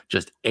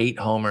 just 8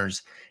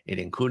 homers. It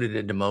included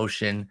a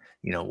demotion,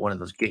 one of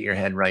those get your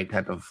head right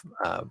type of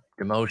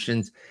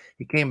demotions.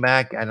 He came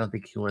back. I don't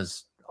think he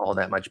was all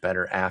that much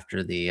better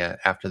after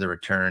the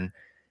return.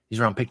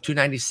 He's around pick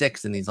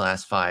 296 in these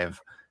last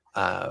 5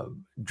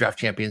 draft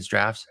champions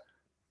drafts.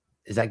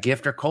 Is that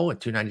gift or coal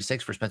at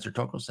 296 for Spencer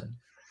Torkelson?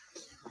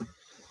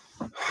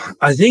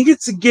 I think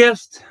it's a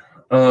gift.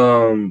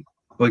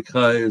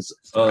 Because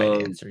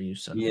of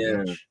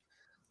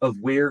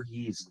where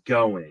he's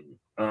going.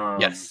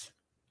 Yes.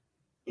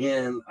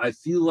 And I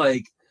feel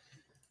like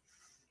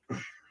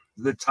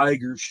the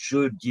Tigers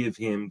should give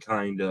him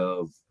kind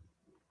of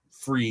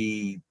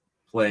free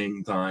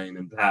playing time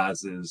and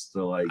passes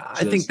to I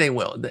think they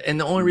will. And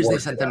the only reason they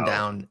sent them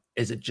down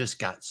is it just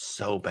got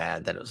so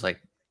bad that it was like,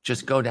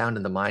 just go down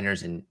to the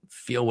minors and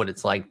feel what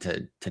it's like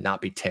to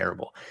not be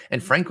terrible.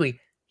 And frankly,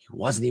 he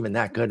wasn't even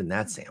that good in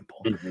that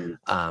sample.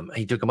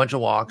 He took a bunch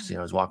of walks.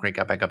 His walk rate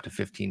got back up to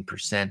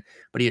 15%,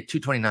 but he had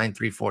 229,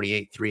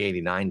 348,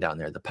 389 down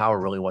there. The power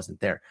really wasn't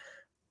there.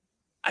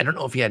 I don't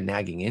know if he had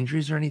nagging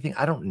injuries or anything.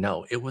 I don't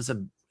know. It was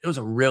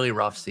a really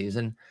rough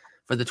season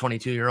for the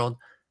 22-year-old.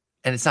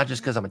 And it's not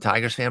just because I'm a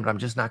Tigers fan, but I'm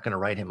just not going to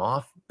write him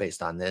off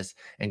based on this.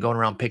 And going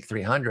around pick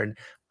 300,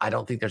 I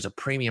don't think there's a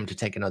premium to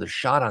take another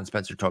shot on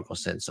Spencer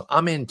Torkelson. So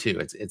I'm into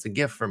it. It's a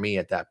gift for me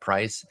at that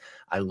price.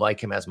 I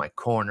like him as my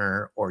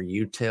corner or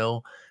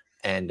util.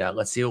 And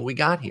let's see what we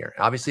got here.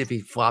 Obviously, if he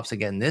flops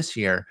again this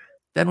year,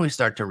 then we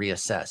start to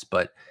reassess.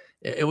 But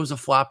it was a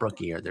flop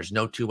rookie year. There's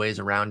no two ways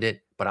around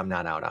it. But I'm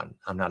not out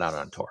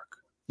on Torque.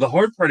 The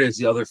hard part is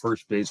the other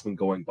first baseman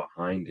going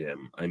behind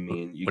him. I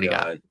mean, you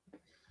got.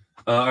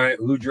 All right,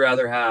 who'd you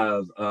rather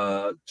have,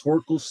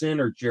 Torkelson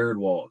or Jared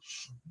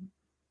Walsh?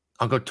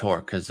 I'll go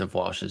Torque because of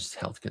Walsh's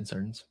health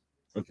concerns.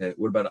 Okay,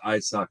 what about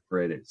Isaac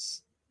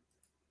Paredes?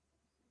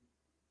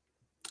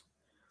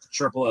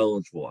 Triple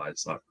eligible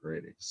Isaac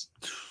Paredes.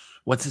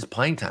 What's his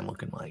playing time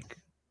looking like?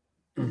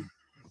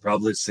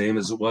 Probably the same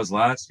as it was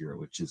last year,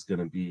 which is going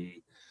to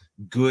be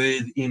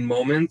good in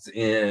moments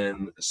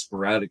and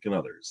sporadic in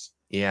others.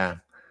 Yeah.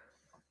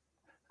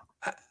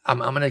 I'm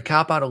going to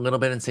cop out a little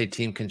bit and say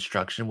team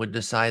construction would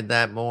decide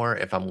that more.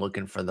 If I'm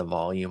looking for the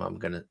volume, I'm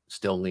going to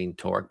still lean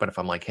Torque. But if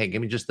I'm like, hey,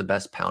 give me just the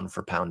best pound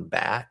for pound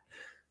bat,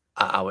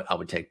 I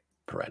would take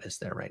Paredes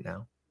there right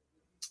now.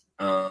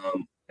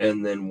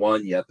 And then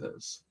Juan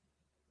Yepez.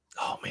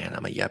 Oh, man,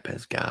 I'm a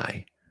Yepez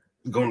guy.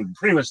 Going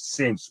pretty much the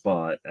same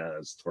spot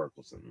as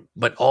Torkelson.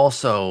 But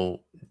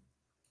also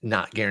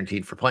not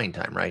guaranteed for playing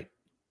time, right?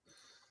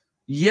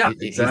 Yeah,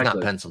 exactly. He's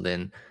not penciled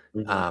in.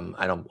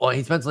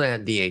 He's penciled in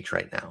at DH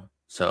right now.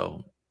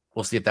 So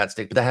we'll see if that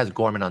sticks. But that has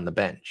Gorman on the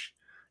bench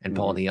and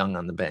Paul DeJong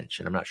on the bench.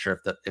 And I'm not sure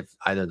if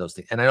either of those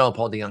things. And I know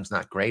Paul DeJong's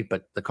not great,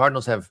 but the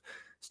Cardinals have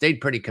stayed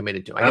pretty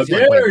committed to him. How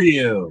dare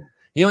you?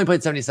 He only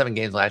played 77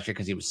 games last year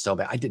because he was so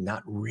bad. I did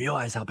not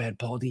realize how bad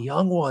Paul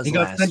DeJong was. He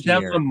got sent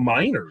down from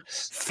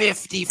minors.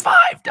 55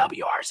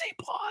 WRC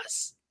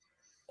plus.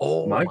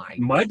 Oh my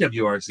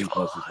WRC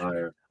plus is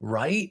higher.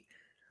 Right?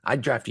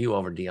 I'd draft you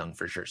over DeJong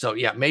for sure. So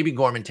yeah, maybe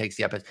Gorman takes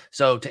the Yepez.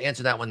 So to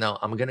answer that one though,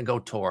 I'm gonna go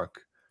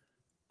Torque.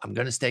 I'm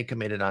gonna stay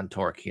committed on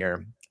Torque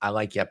here. I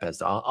like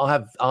Yepez. I'll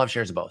have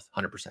shares of both,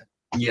 100%.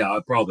 Yeah,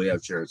 I'll probably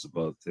have shares of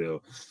both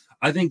too.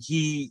 I think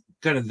he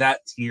kind of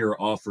that tier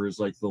offers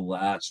like the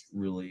last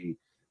really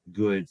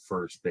good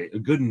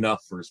good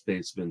enough first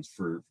baseman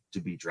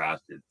to be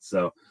drafted.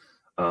 So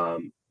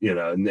and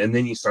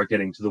then you start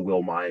getting to the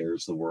Will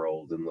Myers, the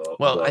world, and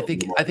I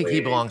think he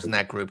belongs in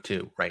that group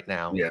too right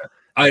now. Yeah,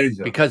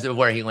 because of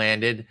where he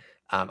landed.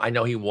 I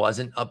know he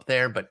wasn't up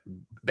there, but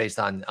based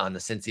on the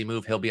Cincy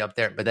move, he'll be up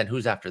there. But then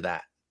who's after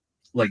that?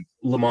 Like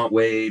Lamont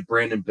Wade,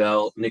 Brandon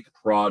Belt, Nick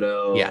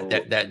Prado. Yeah,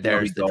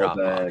 there's the drop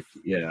off.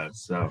 Yeah,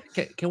 so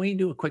can we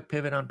do a quick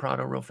pivot on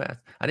Prado real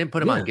fast? I didn't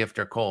put him on Gift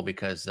or Cole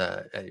because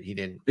he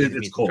didn't meet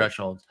the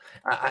thresholds.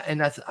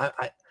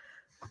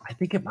 I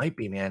think it might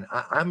be, man.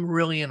 I'm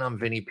really in on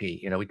Vinny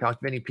P. We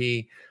talked Vinny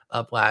P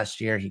up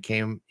last year. He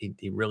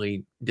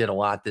really did a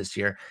lot this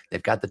year.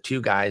 They've got the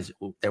two guys.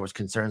 There was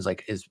concerns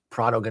like, is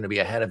Prado going to be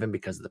ahead of him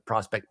because of the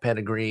prospect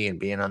pedigree and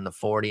being on the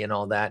 40 and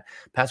all that?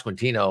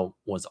 Pasquantino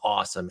was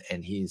awesome,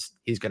 and he's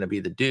going to be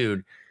the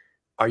dude.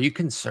 Are you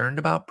concerned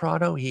about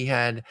Prado? He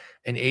had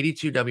an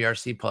 82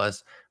 WRC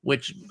plus,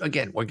 which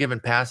again, we're giving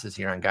passes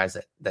here on guys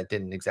that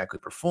didn't exactly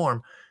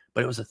perform,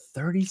 but it was a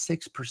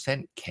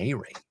 36% K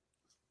rate.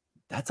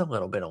 That's a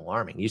little bit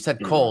alarming. You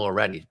said Cole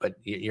already, but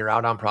you're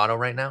out on Prado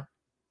right now?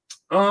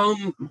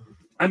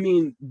 I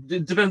mean,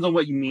 it depends on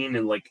what you mean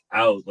and like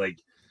out. Like,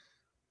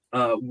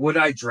 would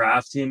I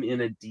draft him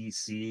in a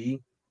DC?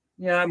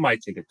 Yeah, I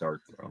might take a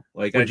dart throw.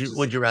 Like,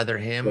 would you rather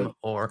him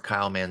or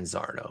Kyle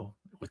Manzardo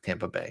with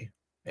Tampa Bay?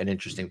 An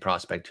interesting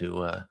prospect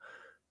who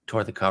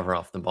tore the cover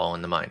off the ball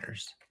in the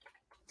minors.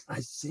 I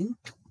think.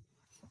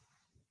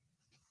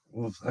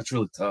 Well, that's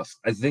really tough.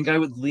 I think I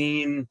would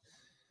lean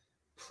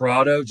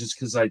Prado just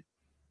because I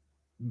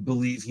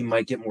believe he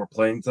might get more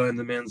playing time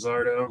than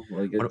Manzardo.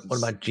 What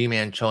about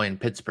G-Man Choi in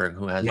Pittsburgh,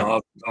 who has? No,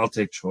 I'll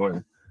take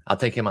Choi. I'll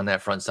take him on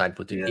that front side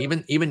platoon.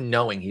 Yeah. Even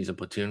knowing he's a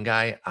platoon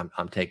guy,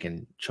 I'm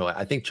taking Choi.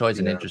 I think Choi's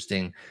an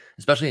interesting,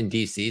 especially in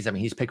DCs. I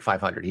mean, he's picked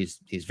 500. He's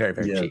very,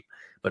 very cheap.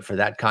 But for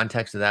that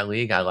context of that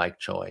league, I like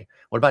Choi.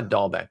 What about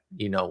Dahlbeck?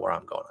 You know where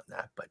I'm going on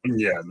that. But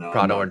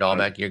Prado or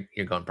Dahlbeck,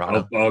 you're going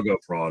Prado. I'll go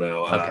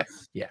Prado. Okay.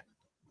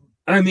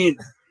 I mean,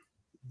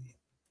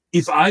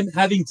 if I'm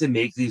having to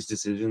make these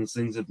decisions,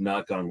 things have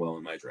not gone well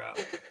in my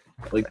draft.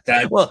 Like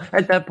that. Well,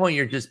 at that point,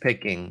 you're just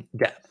picking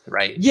depth,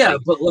 right? Yeah,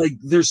 but like,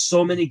 there's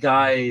so many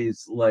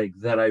guys like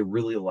that I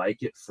really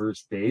like at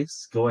first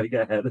base going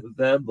ahead of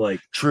them.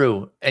 Like,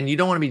 true, and you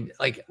don't want to be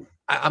like.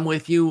 I'm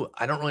with you.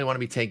 I don't really want to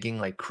be taking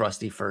like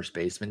crusty first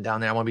baseman down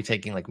there. I want to be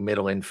taking like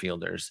middle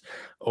infielders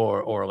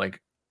or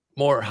like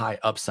more high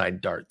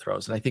upside dart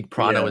throws. And I think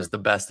Prado is the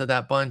best of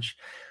that bunch,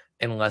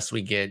 unless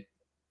we get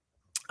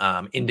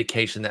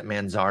indication that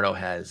Manzardo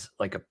has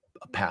like a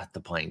path to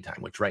playing time,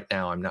 which right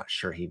now I'm not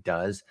sure he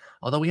does.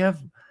 Although we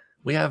have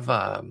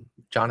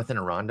Jonathan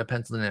Aranda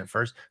penciled in at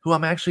first, who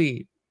I'm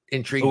actually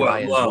intrigued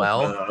by as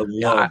well.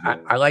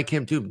 I like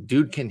him too.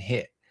 Dude can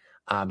hit.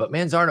 But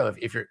Manzardo,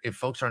 if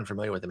folks aren't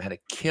familiar with him, had a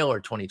killer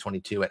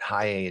 2022 at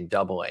high A and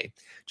double A,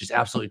 just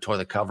absolutely tore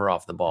the cover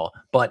off the ball.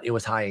 But it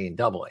was high A and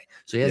double A,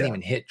 so he hasn't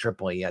even hit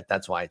triple A yet.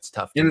 That's why it's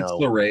tough to know. It's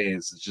the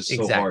Rays. It's just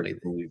so hard to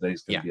believe that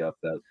he's going to be up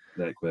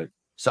that quick.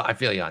 So I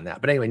feel you on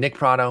that. But anyway, Nick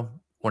Pratto,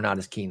 we're not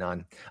as keen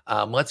on.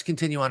 Let's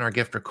continue on our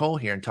Gifter Cole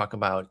here and talk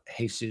about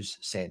Jesus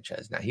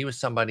Sanchez. Now, he was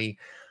somebody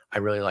I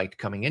really liked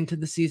coming into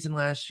the season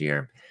last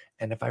year.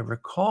 And if I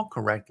recall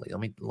correctly, let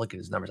me look at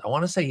his numbers. I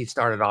want to say he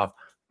started off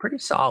pretty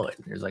solid.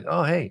 He was like,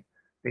 oh, hey,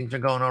 things are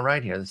going all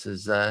right here. This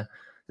is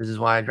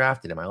why I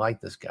drafted him. I like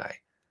this guy.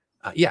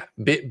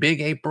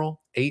 Big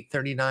April,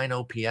 839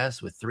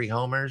 OPS with 3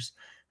 homers.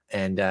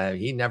 And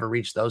he never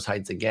reached those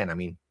heights again. I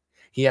mean,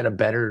 he had a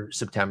better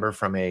September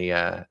from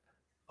a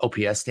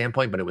OPS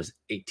standpoint, but it was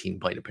 18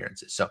 plate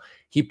appearances. So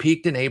he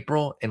peaked in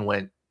April and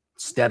went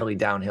steadily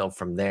downhill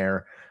from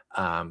there.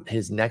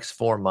 His next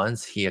 4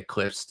 months, he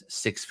eclipsed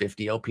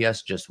 650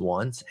 OPS just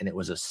once, and it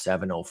was a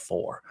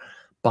 704.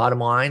 Bottom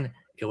line,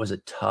 it was a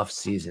tough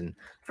season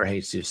for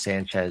Jesus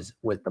Sanchez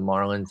with the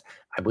Marlins.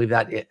 I believe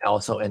that it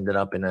also ended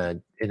up in a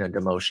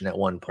demotion at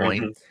one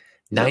point.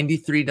 Mm-hmm.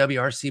 93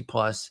 WRC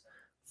plus,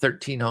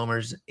 13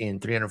 homers in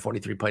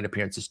 343 plate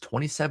appearances,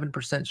 27%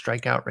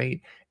 strikeout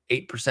rate,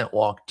 8%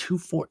 walk,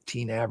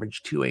 214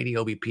 average,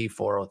 280 OBP,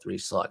 403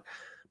 slug.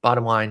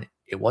 Bottom line,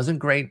 it wasn't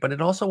great, but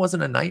it also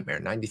wasn't a nightmare.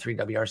 93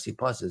 WRC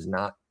plus is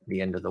not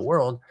the end of the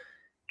world.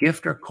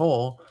 Gifter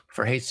Cole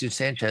for Jesus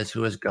Sanchez,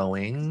 who is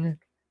going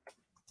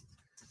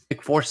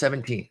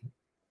 417.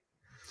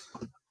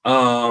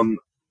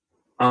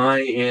 I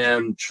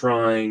am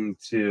trying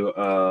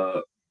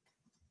to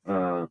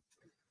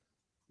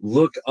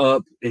look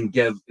up and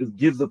give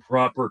the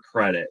proper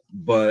credit,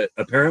 but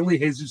apparently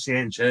Jesus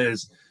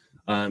Sanchez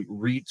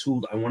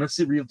retooled. I want to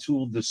say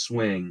retooled the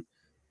swing.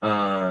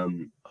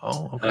 And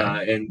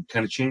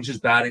kind of changed his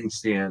batting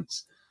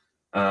stance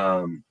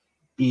in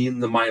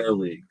the minor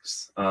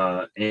leagues.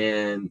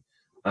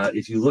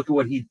 If you look at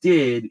what he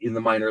did in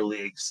the minor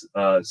leagues,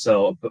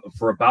 so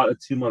for about a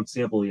 2-month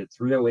sample, he had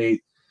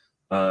 308,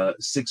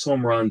 6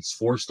 home runs,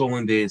 4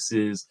 stolen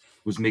bases,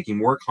 was making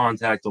more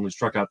contact, only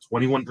struck out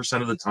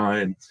 21% of the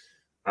time.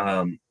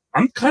 I'm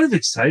kind of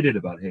excited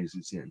about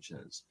Jesus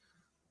Sanchez.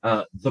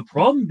 The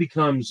problem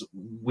becomes,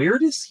 where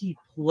does he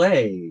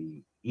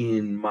play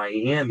in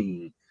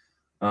Miami?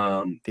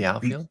 The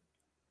outfield?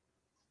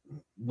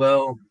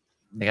 Well,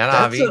 they got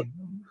Avi.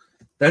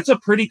 That's a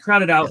pretty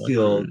crowded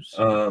outfield.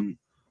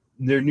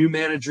 Their new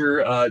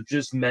manager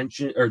just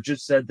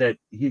said that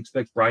he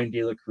expects Brian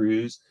De La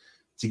Cruz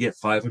to get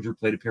 500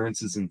 plate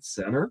appearances in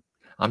center.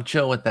 I'm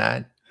chill with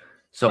that.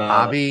 So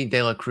Avi,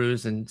 De La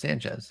Cruz, and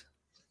Sanchez.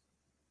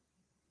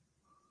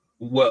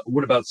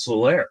 What about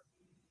Soler?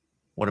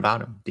 What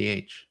about him?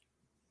 DH.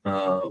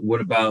 What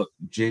about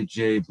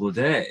JJ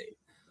Bleday?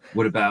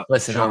 What about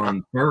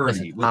John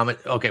Birdie?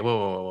 Okay,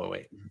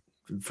 wait.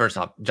 First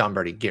off, John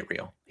Birdie, get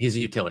real. He's a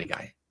utility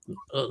guy.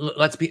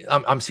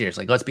 I'm serious.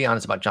 Like, let's be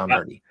honest about John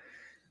Birdie.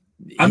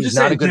 He's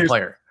not a good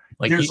player.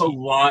 Like, there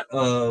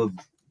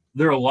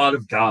are a lot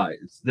of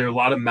guys. There are a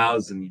lot of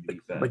mouths that need to be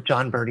fed. But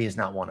John Birdie is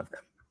not one of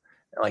them.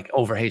 Like,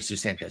 over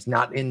Jesus Sanchez,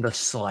 not in the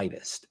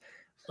slightest.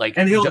 Like,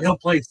 and he'll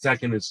play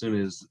second as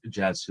soon as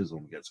Jazz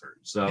Chisholm gets hurt.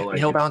 So like,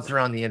 he'll bounce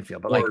around the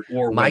infield. But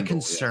my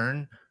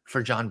concern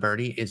for John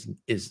Birdie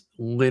is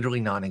literally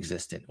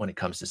non-existent when it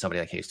comes to somebody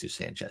like Jesus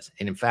Sanchez.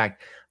 And in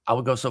fact, I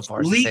would go so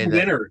far as to say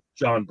winner,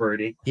 John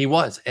Birdie. He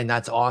was, and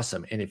that's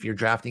awesome. And if you're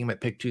drafting him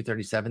at pick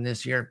 237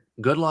 this year,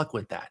 good luck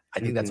with that. I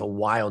think that's a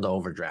wild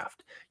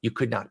overdraft. You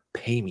could not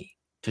pay me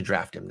to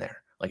draft him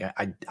there. Like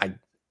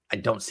I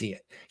don't see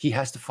it. He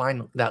has to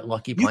find that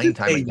lucky playing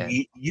time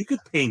again. You could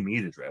pay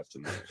me to draft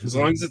him there, as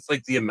long as it's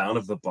like the amount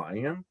of the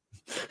buy-in.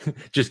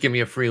 Just give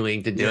me a free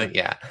league to do it.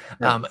 Yeah.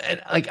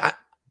 And like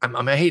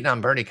I'm hating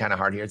on Birdie kind of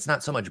hard here. It's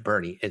not so much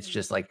Birdie. It's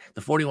just like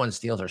the 41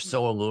 steals are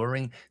so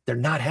alluring. They're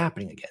not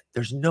happening again.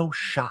 There's no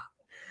shot.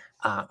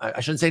 I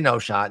shouldn't say no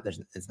shot.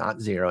 It's not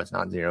zero. It's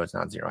not zero. It's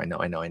not zero. I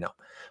know.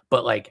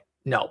 But like,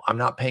 no, I'm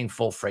not paying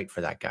full freight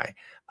for that guy.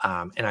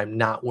 And I'm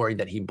not worried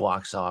that he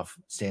blocks off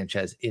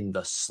Sanchez in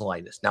the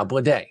slightest. Now,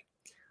 Bleday,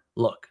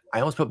 look, I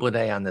almost put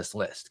Bleday on this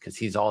list because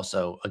he's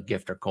also a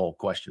Gifter Cole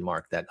question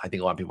mark that I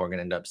think a lot of people are going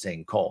to end up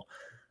saying Cole.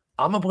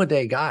 I'm a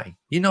Bleday guy.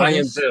 You know, I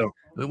am too.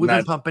 We've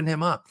been pumping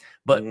him up,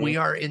 but we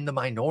are in the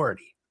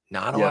minority.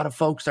 Not a lot of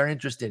folks are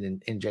interested in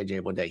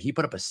JJ Bleday. He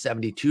put up a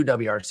 72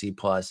 WRC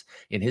plus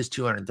in his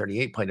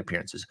 238 plate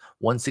appearances,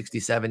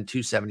 167,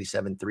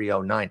 277,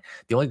 309.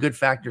 The only good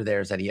factor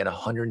there is that he had a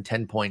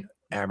 110-point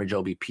average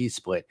OBP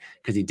split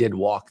because he did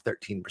walk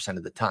 13%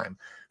 of the time.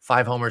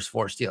 5 homers,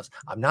 4 steals.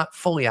 I'm not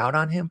fully out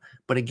on him,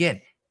 but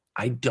again,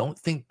 I don't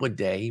think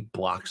Bleday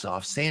blocks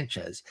off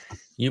Sanchez.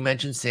 You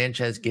mentioned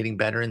Sanchez getting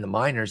better in the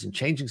minors and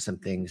changing some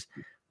things.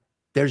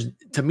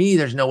 To me,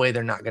 there's no way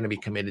they're not going to be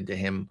committed to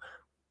him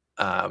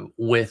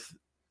with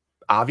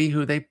Avi,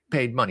 who they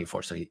paid money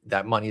for. So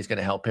that money is going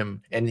to help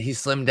him. And he's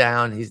slimmed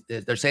down.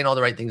 They're saying all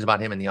the right things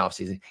about him in the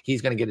offseason.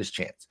 He's going to get his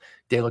chance.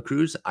 De La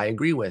Cruz, I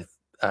agree with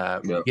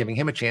giving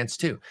him a chance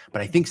too.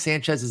 But I think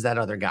Sanchez is that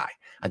other guy.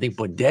 I think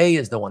Boudet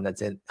is the one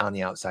that's on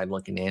the outside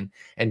looking in.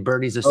 And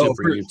Birdie's a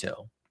super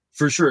util.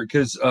 For sure,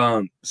 because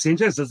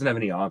Sanchez doesn't have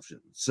any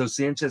options. So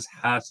Sanchez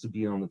has to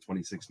be on the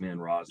 26-man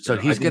roster. So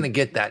he's going to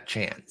get that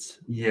chance.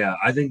 Yeah,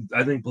 I think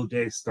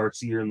Boudet starts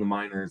the year in the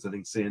minors. I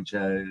think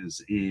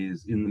Sanchez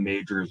is in the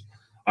majors.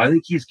 I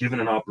think he's given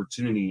an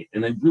opportunity,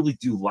 and I really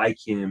do like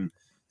him.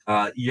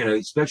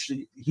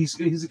 Especially he's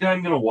a guy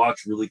I'm going to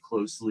watch really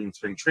closely in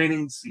spring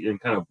trainings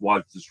and kind of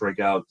watch the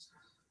strikeouts,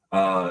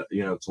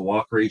 to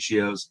walk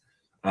ratios.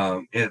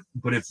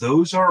 But if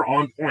those are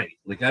on point,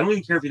 like I don't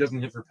even care if he doesn't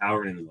hit for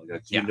power or anything like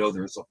that. Yeah.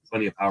 There's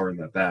plenty of power in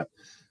that bat.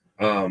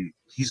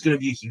 He's going to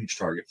be a huge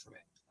target for me.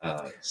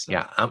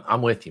 Yeah,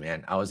 I'm with you,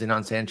 man. I was in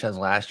on Sanchez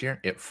last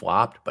year. It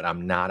flopped, but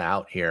I'm not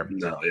out here.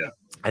 No, yeah.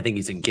 I think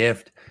he's a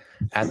gift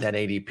at that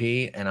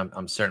ADP, and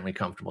I'm certainly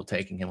comfortable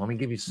taking him. Let me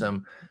give you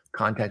some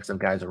context of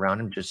guys around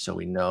him, just so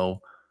we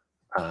know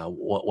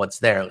what's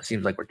there. It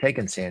seems like we're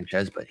taking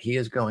Sanchez, but he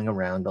is going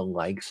around the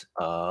likes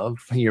of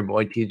your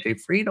boy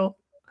TJ Friedl.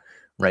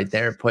 Right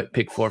there,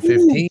 pick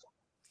 415.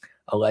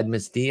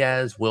 Aledmus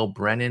Diaz, Will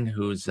Brennan,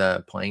 whose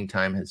playing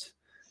time is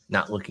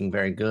not looking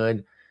very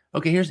good.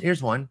 Okay,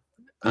 here's one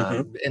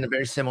in a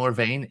very similar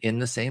vein in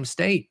the same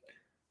state.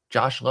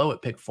 Josh Lowe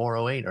at pick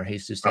 408 or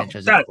Jesus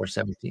Sanchez at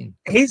 417.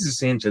 Jesus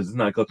Sanchez is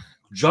not good.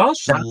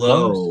 Josh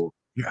Lowe.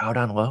 You're out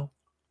on Lowe?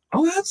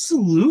 Oh,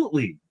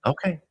 absolutely.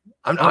 Okay.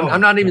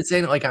 I'm not even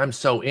saying it like I'm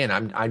so in.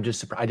 I'm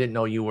just surprised. I didn't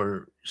know you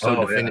were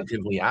so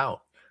definitively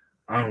out.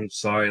 I'm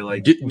sorry.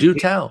 Like do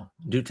tell.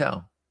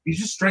 He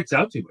just strikes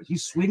out too much. He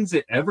swings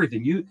at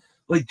everything. You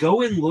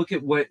go and look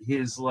at what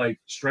his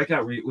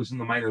strikeout rate was in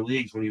the minor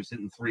leagues when he was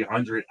hitting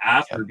 300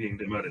 after being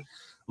demoted.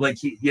 Like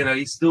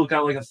he still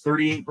got like a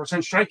 38%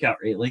 strikeout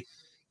rate. Like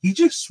he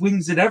just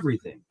swings at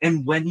everything.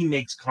 And when he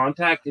makes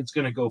contact, it's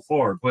going to go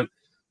far. But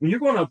when you're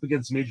going up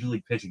against major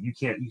league pitching, you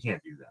can't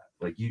do that.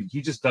 Like he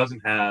just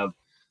doesn't have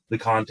the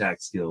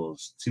contact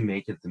skills to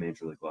make it at the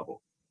major league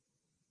level.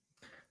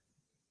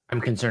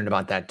 I'm concerned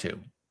about that too.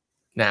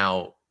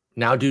 Now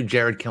do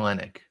Jared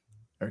Kelenic,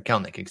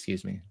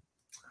 excuse me.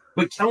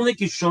 But Kelenic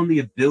has shown the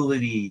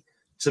ability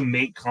to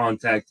make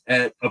contact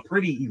at a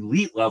pretty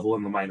elite level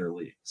in the minor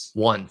leagues.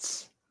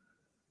 Once.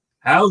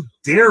 How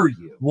dare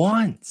you?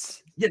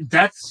 Once.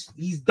 Yeah,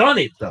 he's done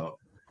it though.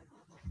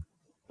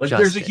 Like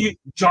Justin, there's a huge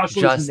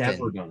Joshua's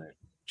never done it.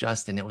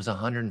 Justin, it was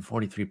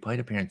 143 plate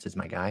appearances,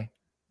 my guy.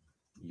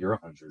 You're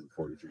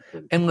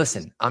 143. And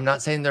listen, I'm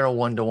not saying they're a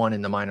 1-to-1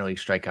 in the minor league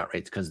strikeout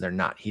rates because they're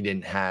not. He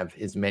didn't have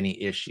as many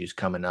issues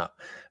coming up.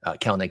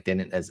 Kelenic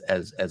didn't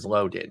as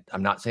Lowe did.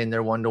 I'm not saying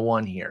they're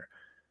 1-to-1 here,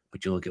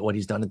 but you look at what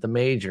he's done at the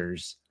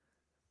majors.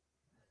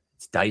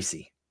 It's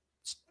dicey.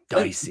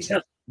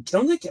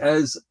 Kelenic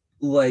has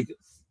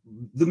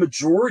the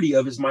majority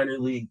of his minor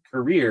league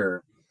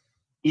career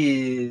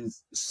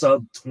is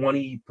sub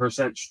 20%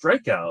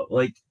 strikeout.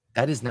 Like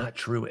that is not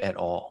true at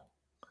all.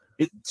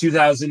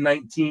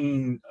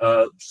 2019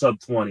 sub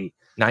 20,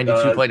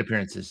 92 plate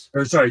appearances.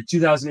 Or sorry,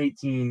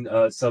 2018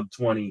 sub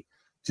 20.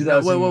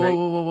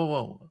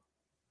 Whoa.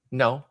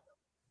 No.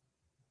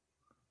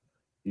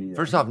 Yeah.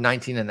 First off,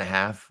 19 and a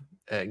half.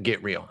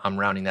 Get real. I'm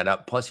rounding that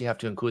up. Plus, you have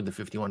to include the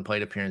 51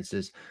 plate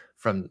appearances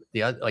from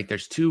the other. Like,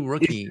 there's two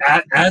rookie.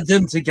 Add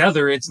them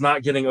together. It's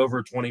not getting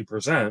over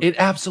 20%. It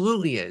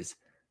absolutely is.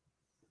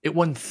 It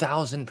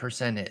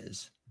 1000%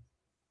 is.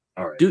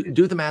 All right.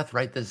 Do the math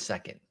right this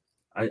second.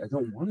 I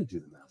don't want to do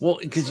the math. Well,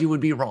 because you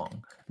would be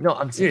wrong. No,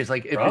 I'm serious.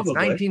 Like if it's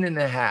 19 and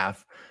a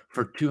half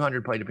for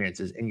 200 plate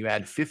appearances and you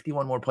add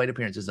 51 more plate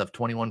appearances of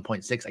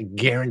 21.6, I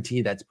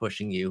guarantee that's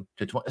pushing you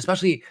to 20,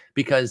 especially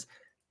because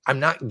I'm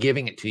not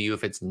giving it to you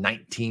if it's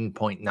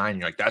 19.9.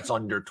 You're like, that's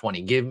under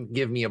 20.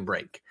 Give me a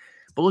break.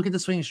 But look at the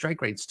swinging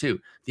strike rates too.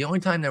 The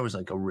only time there was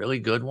like a really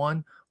good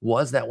one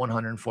was that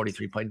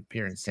 143 plate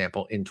appearance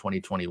sample in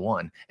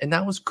 2021. And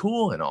that was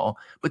cool and all,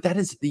 but that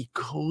is the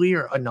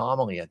clear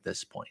anomaly at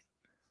this point.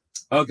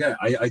 Okay,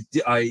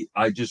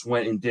 I just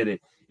went and did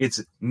it.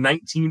 It's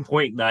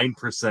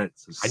 19.9%.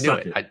 So I knew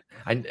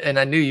it.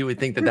 I knew you would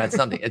think that that's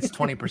something. It's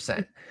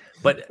 20%.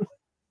 But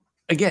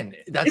again,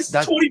 that's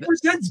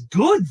 20% is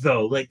good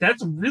though. Like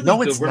that's really no,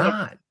 good. It's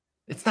not.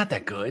 It's not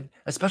that good,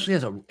 especially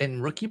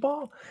in rookie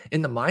ball,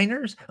 in the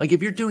minors. Like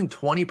if you're doing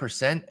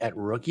 20% at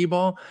rookie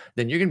ball,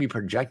 then you're going to be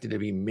projected to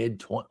be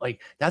mid-20.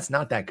 Like that's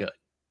not that good.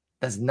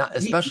 That's not,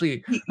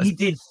 especially he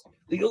did.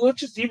 Let's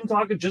just even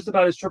talk just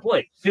about his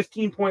AAA.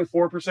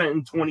 15.4%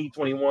 in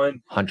 2021.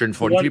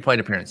 143 plate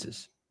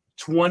appearances.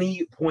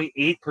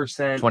 20.8%.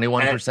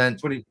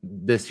 21%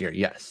 this year.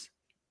 Yes.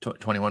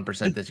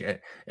 21% this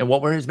year. And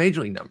what were his major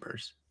league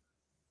numbers?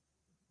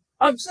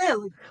 I'm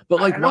saying,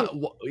 but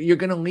what you're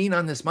going to lean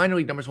on this minor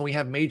league numbers when we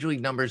have major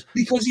league numbers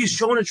because he's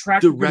shown a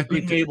track record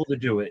of being able to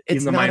do it. It's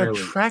in the not minor a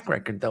league. Track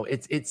record though.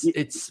 It's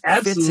fits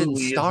and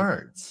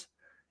starts.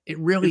 It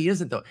really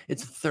isn't, though.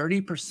 It's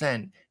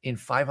 30% in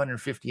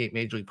 558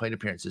 major league plate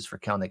appearances for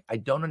Kelenic. I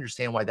don't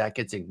understand why that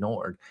gets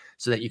ignored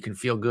so that you can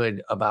feel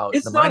good about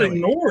it's the not minor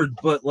ignored, league.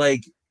 but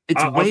like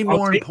It's way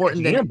more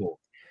important than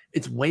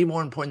it's way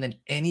more important than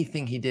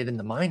anything he did in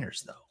the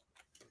minors, though,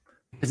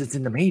 because it's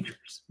in the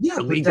majors. Yeah,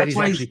 the but league that's that he's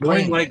why actually he's going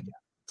playing like in.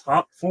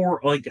 top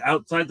 4, like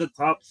outside the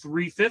top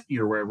 350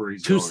 or wherever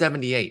he's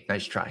 278.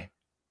 Nice try.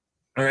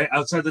 All right,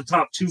 outside the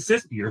top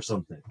 250 or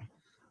something.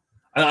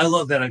 I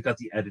love that I've got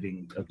the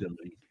editing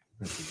ability.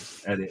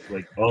 Edit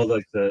like all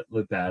like the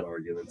bad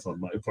arguments on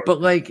my part.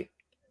 But like,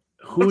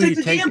 who are you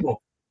taking?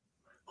 Gamble.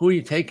 Who are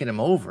you taking him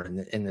over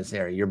in this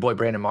area? Your boy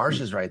Brandon Marsh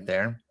is right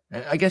there.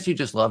 I guess you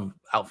just love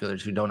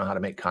outfielders who don't know how to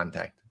make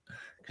contact,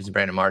 because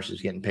Brandon Marsh is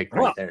getting picked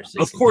right there.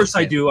 So of course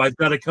I do. I've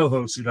got a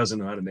co-host who doesn't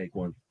know how to make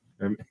one.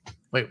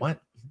 Wait,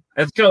 what?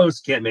 I have co-hosts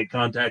can't make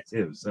contact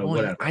too. So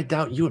whatever. I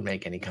doubt you would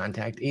make any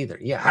contact either.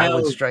 Yeah, I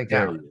would strike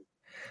out.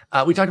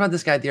 We talked about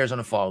this guy at the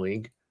Arizona Fall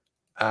League.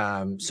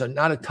 So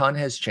not a ton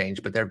has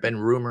changed, but there have been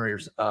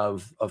rumors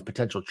of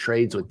potential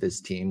trades with this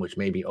team, which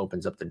maybe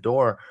opens up the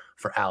door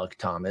for Alek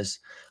Thomas.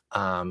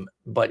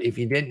 But if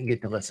you didn't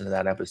get to listen to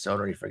that episode,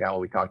 or you forgot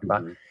what we talked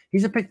about,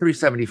 he's a pick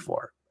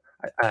 374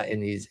 in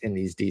these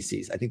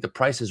DCs. I think the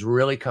price has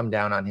really come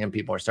down on him.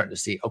 People are starting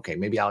to see, okay,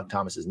 maybe Alek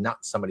Thomas is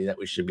not somebody that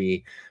we should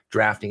be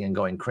drafting and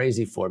going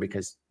crazy for,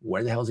 because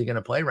where the hell is he going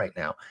to play right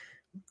now?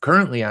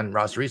 Currently on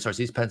Roster Resource,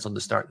 he's penciled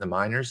to start in the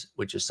minors,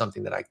 which is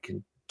something that I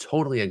can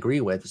totally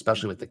agree with,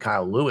 especially with the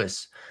Kyle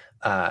Lewis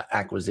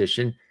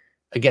acquisition.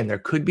 Again, there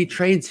could be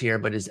trades here,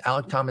 but is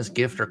Alek Thomas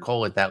gift or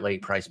coal at that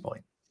late price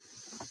point?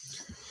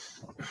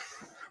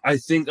 I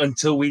think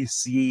until we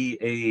see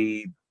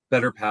a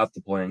better path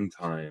to playing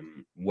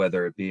time,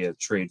 whether it be a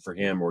trade for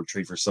him or a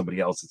trade for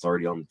somebody else that's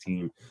already on the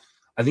team,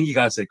 I think you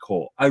got to say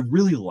Cole. I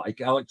really like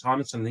Alek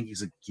Thomas. I think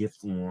he's a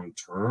gift long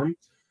term.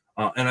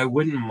 And I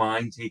wouldn't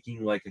mind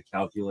taking like a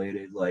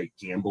calculated like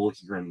gamble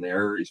here and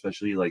there,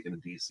 especially like in a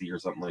DC or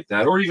something like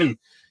that, or even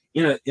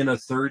in a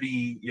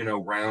 30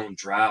 round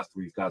draft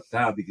where you've got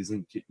Fab, because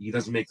he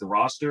doesn't make the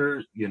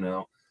roster.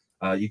 You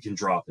can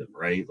drop him,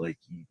 right? Like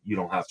you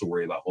don't have to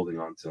worry about holding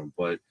on to him.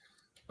 But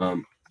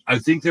I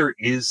think there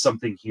is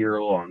something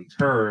here long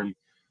term.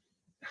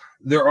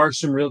 There are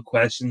some real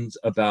questions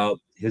about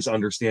his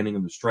understanding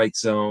of the strike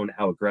zone,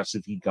 how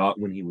aggressive he got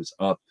when he was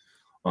up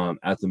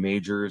at the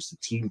majors. The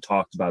team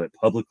talked about it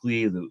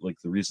publicly. The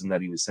reason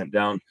that he was sent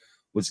down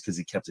was because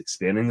he kept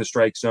expanding the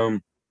strike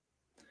zone.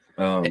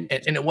 And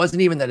it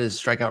wasn't even that his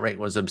strikeout rate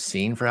was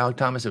obscene for Alek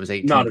Thomas. It was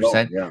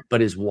 18%,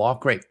 but his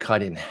walk rate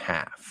cut in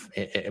half,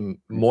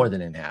 more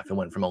than in half. It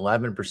went from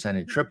 11%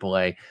 in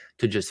AAA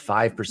to just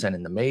 5%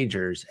 in the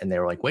majors. And they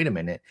were like, wait a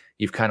minute,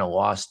 you've kind of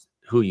lost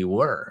who you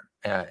were.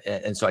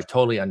 And so I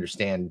totally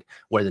understand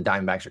where the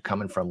Diamondbacks are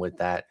coming from with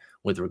that,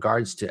 with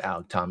regards to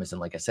Alek Thomas.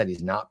 And like I said,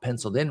 he's not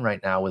penciled in right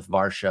now with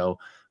Varsho,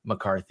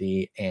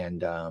 McCarthy,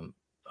 and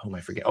whom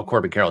I forget. Oh,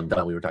 Corbin Carroll.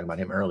 We were talking about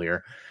him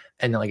earlier.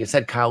 And then, like I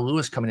said, Kyle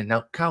Lewis coming in.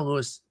 Now, Kyle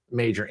Lewis,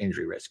 major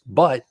injury risk,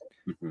 but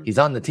he's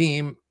on the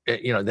team.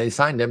 They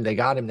signed him. They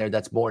got him there.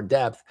 That's more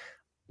depth.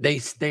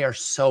 They are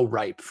so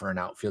ripe for an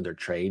outfielder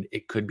trade.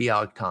 It could be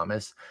Alek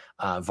Thomas.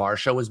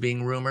 Varsho was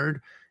being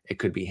rumored. It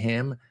could be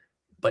him.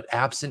 But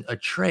absent a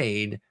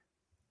trade,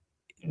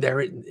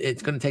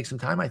 it's going to take some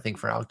time, I think,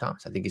 for Alek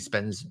Thomas. I think he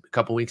spends a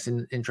couple weeks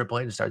in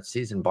AAA to start the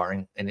season,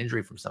 barring an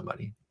injury from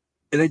somebody.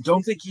 And I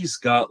don't think he's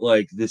got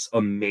like this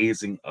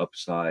amazing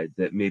upside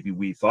that maybe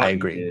we thought he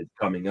did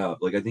coming up.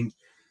 Like I think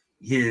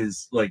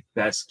his like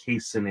best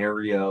case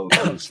scenario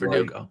is for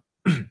Dugo.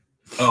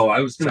 I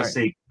was gonna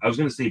say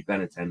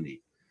Benintendi.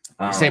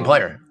 Same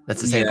player.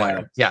 That's the same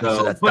player. Yeah,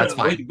 so that's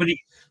fine.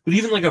 But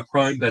even like a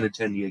prime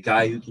Benintendi, a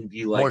guy who can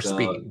be like more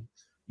speed.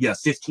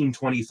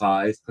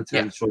 15-25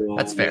 potential. Yeah,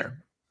 that's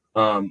fair.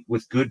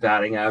 With good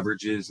batting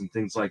averages and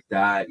things like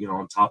that,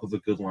 on top of a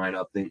good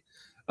lineup thing.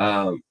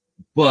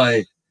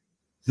 But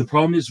the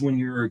problem is when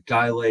you're a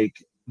guy like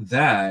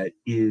that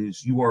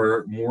is you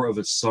are more of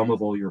a sum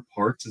of all your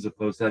parts as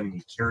opposed to having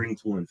a carrying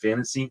tool in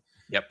fantasy.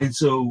 Yep. And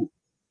so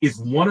if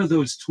one of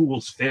those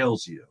tools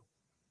fails you,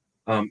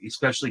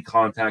 especially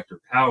contact or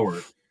power,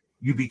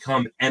 you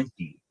become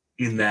empty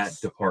in that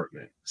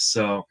department.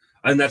 So,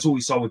 and that's what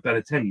we saw with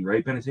Benintendi,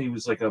 right? Benintendi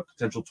was like a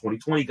potential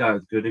 20-20 guy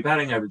with good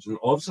batting average, and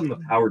all of a sudden the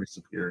power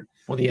disappeared.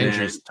 Well, the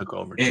injuries took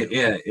over too.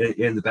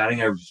 And the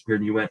batting average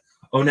disappeared, and you went,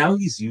 oh, now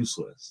he's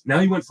useless. Now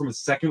he went from a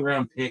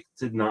second-round pick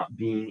to not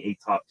being a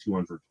top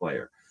 200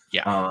 player.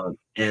 Yeah.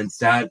 And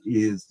that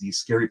is the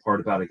scary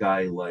part about a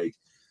guy like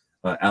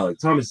Alek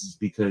Thomas, is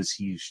because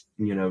he's,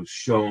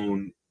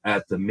 shown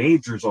at the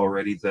majors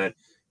already that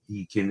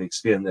he can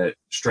expand that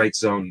strike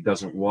zone. He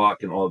doesn't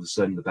walk, and all of a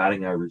sudden the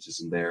batting average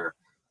isn't there.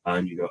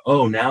 And you go,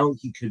 oh, now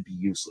he could be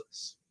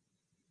useless.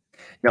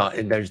 No,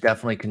 and there's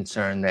definitely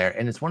concern there.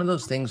 And it's one of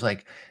those things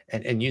like,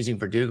 and using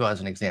Verdugo as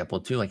an example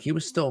too, like he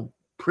was still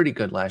pretty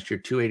good last year,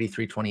 280,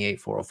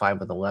 328, 405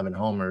 with 11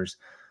 homers,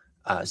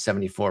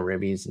 74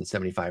 ribbies and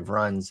 75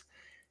 runs.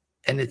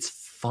 And it's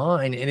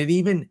fine.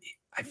 And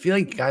I feel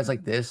like guys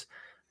like this,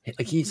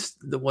 like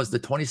was the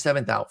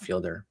 27th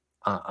outfielder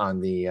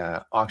on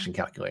the auction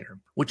calculator,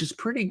 which is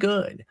pretty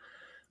good.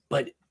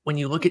 But when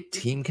you look at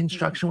team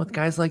construction with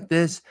guys like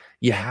this,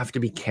 you have to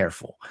be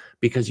careful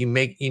because you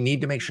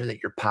need to make sure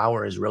that your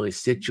power is really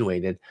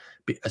situated,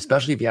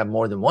 especially if you have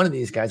more than one of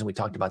these guys. And we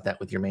talked about that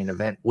with your main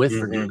event with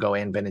Verdugo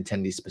and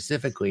Benintendi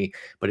specifically.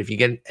 But if you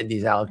get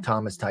these Alec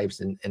Thomas types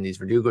and these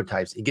Verdugo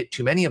types, you get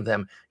too many of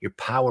them, your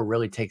power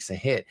really takes a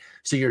hit.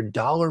 So your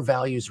dollar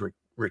values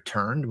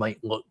returned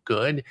might look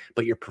good,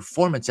 but your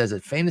performance as a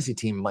fantasy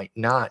team might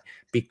not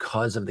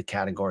because of the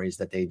categories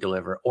that they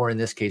deliver, or in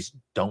this case,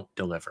 don't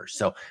deliver.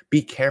 So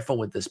be careful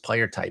with this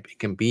player type. It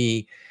can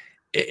be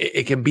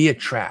a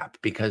trap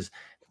because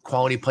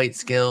quality plate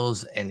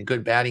skills and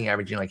good batting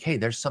average, you're like, hey,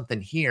 there's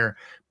something here.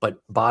 But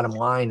bottom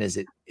line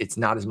is it's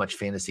not as much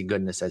fantasy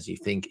goodness as you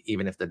think,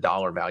 even if the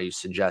dollar value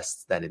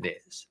suggests that it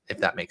is, if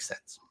that makes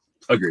sense.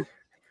 Agreed.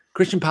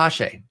 Christian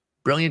Pache,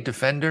 brilliant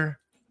defender.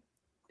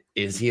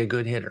 Is he a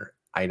good hitter?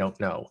 I don't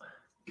know.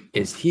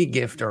 Is he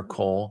gift or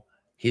coal?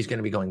 He's going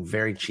to be going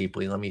very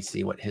cheaply. Let me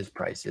see what his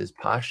price is.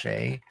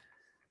 Pache.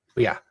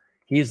 But yeah,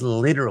 he's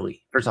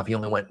literally, first off, he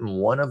only went in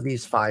one of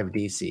these 5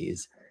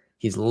 DCs.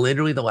 He's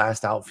literally the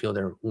last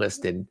outfielder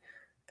listed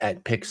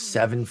at pick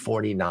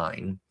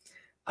 749.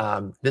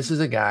 This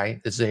is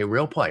a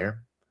real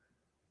player,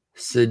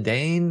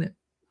 Ceddanne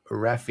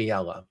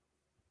Rafaela.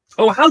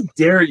 Oh, how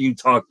dare you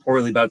talk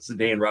poorly about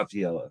Ceddanne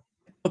Rafaela?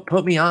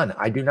 Put me on.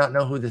 I do not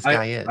know who this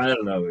guy is. I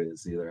don't know who it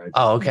is either.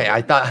 Oh, okay.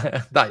 I thought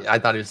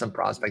it was some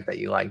prospect that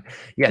you liked.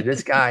 Yeah,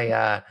 this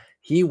guy,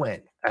 he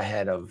went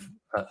ahead of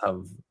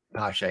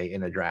Pache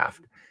in a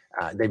draft.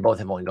 They both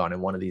have only gone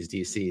in one of these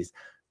DCs.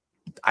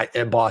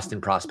 A Boston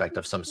prospect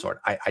of some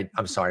sort.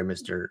 I'm sorry,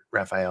 Mr.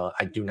 Rafael.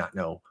 I do not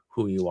know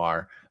who you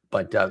are,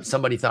 but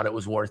somebody thought it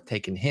was worth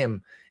taking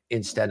him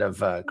instead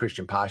of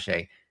Christian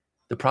Pache.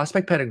 The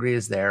prospect pedigree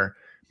is there,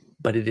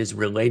 but it is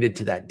related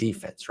to that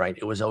defense, right?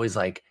 It was always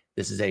like,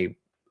 this is a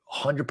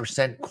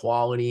 100%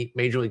 quality,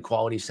 major league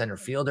quality center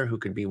fielder who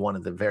could be one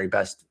of the very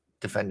best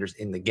defenders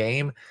in the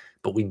game,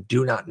 but we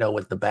do not know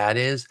what the bat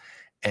is.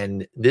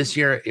 And this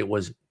year it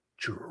was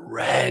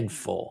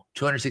dreadful.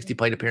 260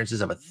 plate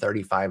appearances of a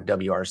 35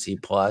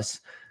 WRC plus,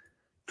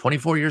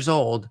 24 years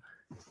old.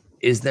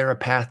 Is there a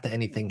path to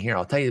anything here?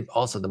 I'll tell you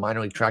also, the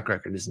minor league track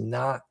record is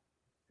not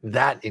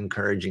that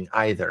encouraging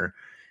either.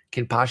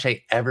 Can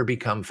Pache ever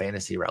become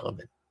fantasy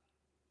relevant?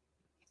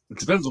 It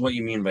depends on what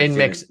you mean by in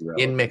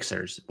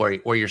mixers,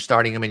 where you're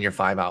starting them in your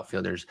 5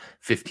 outfielders,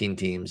 15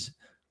 teams.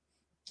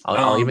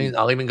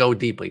 I'll even go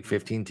deeply,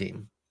 15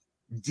 team.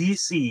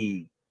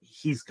 DC,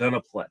 he's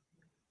gonna play,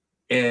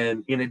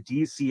 and in a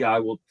DC, I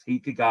will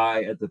take a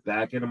guy at the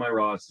back end of my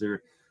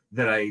roster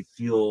that I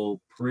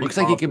feel pretty. Looks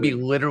like he could be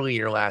literally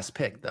your last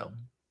pick, though.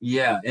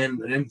 Yeah,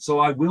 and so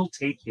I will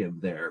take him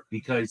there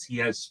because he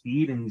has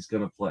speed and he's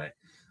gonna play.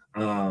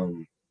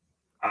 That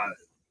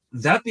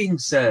being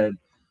said,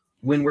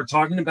 when we're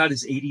talking about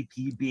his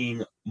ADP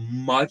being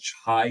much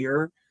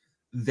higher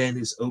than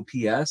his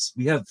OPS,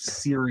 we have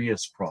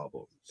serious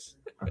problems.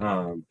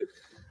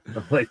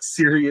 Like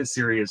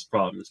serious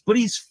problems. But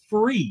he's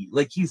free.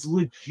 Like he's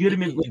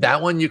legitimately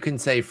that one you can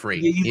say free.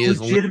 He is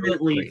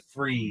legitimately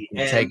free.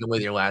 You take him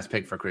with your last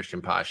pick for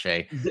Christian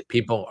Pache.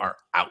 People are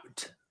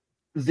out.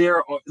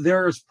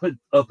 There's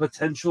a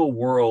potential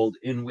world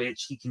in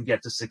which he can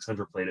get to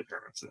 600 plate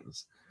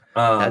appearances.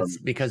 That's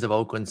because of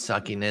Oakland's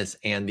suckiness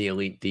and the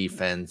elite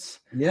defense.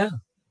 Yeah.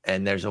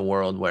 And there's a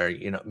world where,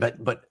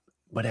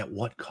 but at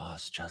what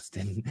cost,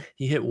 Justin?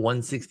 He hit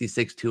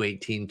 166,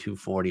 218,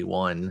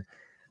 241.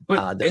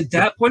 But at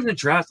that point in the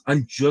draft,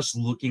 I'm just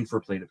looking for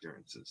plate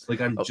appearances.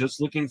 Like I'm just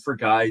looking for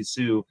guys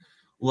who,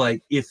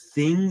 like, if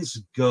things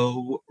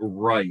go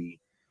right,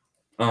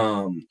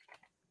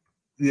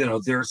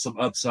 there's some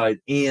upside,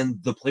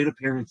 and the plate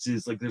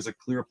appearances, like there's a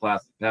clear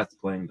path to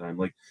playing time.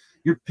 Like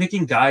you're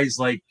picking guys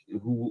like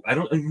who I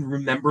don't even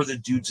remember the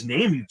dude's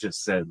name you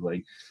just said,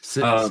 like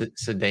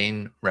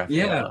Ceddanne Rafaela.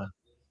 Yeah,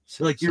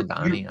 like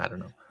Ceddanne, I don't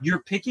know.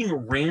 You're picking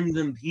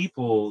random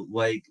people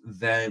like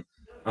that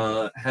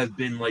have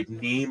been like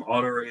name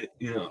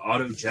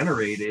auto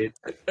generated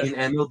in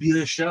MLB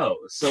The Show.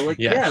 So like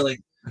like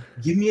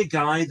give me a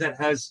guy that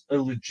has a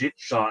legit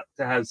shot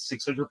to have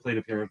 600 plate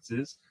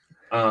appearances.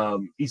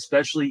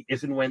 Especially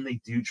if and when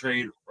they do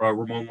trade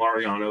Ramon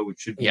Mariano,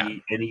 which should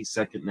be any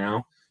second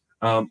now.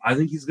 I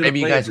think he's going to play. Maybe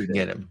you guys can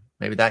get him.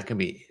 Maybe that could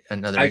be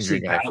another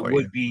injury guy for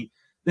you.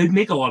 They'd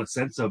make a lot of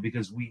sense though,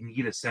 because we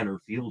need a center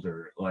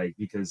fielder,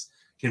 because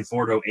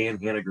Conforto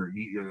and Haniger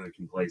either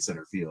can play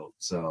center field.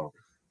 So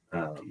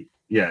that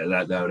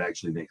would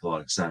actually make a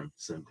lot of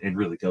sense and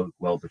really go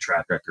well with the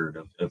track record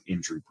of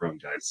injury prone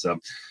guys. So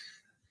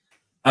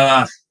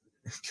God.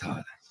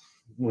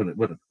 What a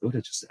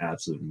just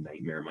absolute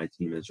nightmare my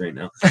team is right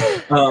now.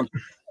 But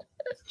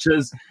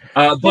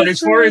as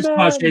far as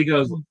Pache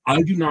goes,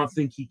 I do not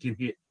think he can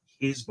hit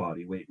his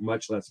body weight,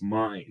 much less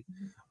mine.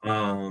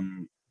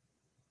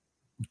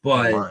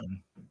 But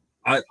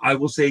I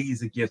will say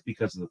he's a gift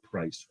because of the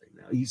price right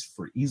now. He's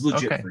free. He's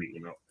legit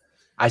free.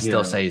 I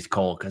still say he's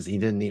cold because he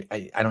didn't.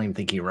 I don't even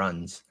think he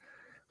runs.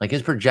 Like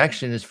his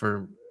projection is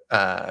for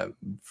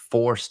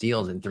 4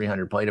 steals in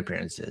 300 plate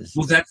appearances.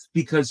 Well, that's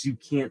because you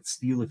can't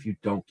steal if you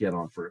don't get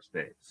on first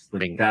base.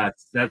 Like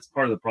that's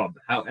part of the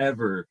problem.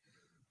 However,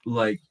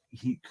 like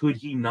could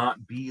he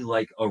not be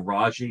like a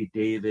Rajay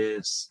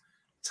Davis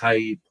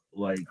type?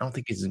 Like, I don't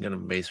think he's as good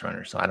of a base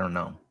runner, so I don't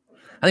know.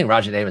 I think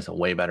Rajay Davis is a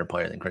way better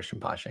player than Christian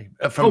Pache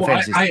from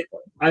fantasy.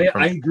 I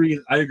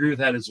agree. I agree with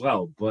that as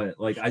well. But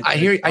like, I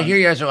hear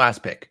you as your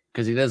last pick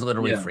because he is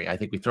literally free. I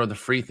think we throw the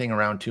free thing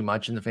around too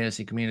much in the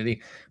fantasy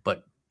community,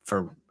 but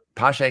for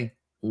Pache,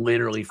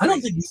 literally free. I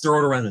don't think you throw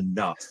it around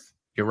enough.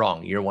 You're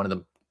wrong. You're one of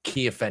the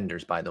key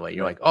offenders, by the way.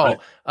 You're like,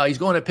 he's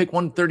going to pick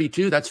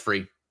 132. That's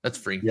free. That's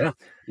free. Yeah.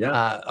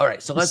 All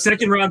right. So let's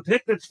second round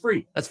pick. That's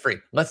free. That's free.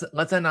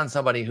 Let's end on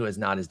somebody who is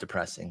not as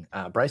depressing.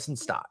 Bryson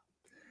Stott.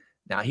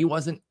 Now he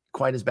wasn't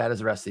quite as bad as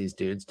the rest of these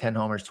dudes. 10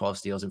 homers, 12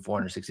 steals, and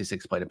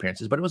 466 plate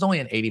appearances, but it was only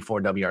an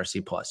 84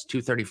 WRC plus,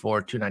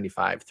 234,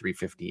 295,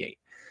 358.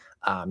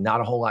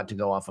 Not a whole lot to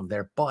go off of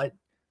there, but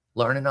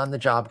learning on the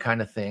job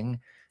kind of thing.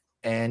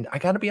 And I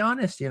got to be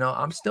honest,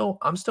 I'm still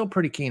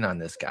pretty keen on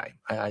this guy.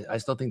 I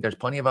still think there's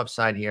plenty of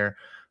upside here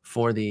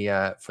for the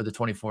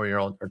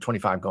 24-year-old or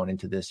 25 going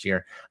into this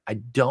year. I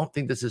don't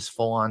think this is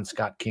full on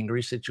Scott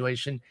Kingery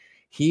situation.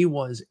 He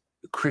was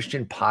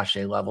Christian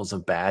Pache levels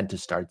of bad to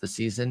start the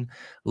season.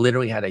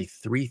 Literally had a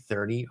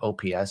 330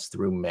 OPS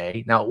through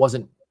May. Now it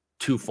wasn't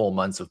 2 full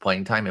months of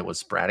playing time. It was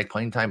sporadic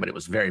playing time, but it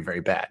was very, very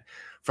bad.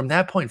 From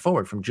that point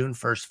forward, from June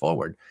 1st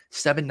forward,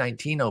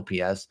 719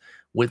 OPS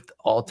with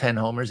all 10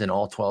 homers and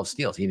all 12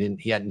 steals. He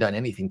hadn't done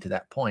anything to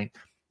that point.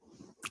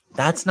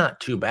 That's not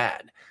too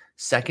bad.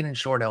 Second and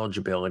short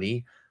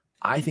eligibility.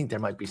 I think there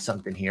might be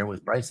something here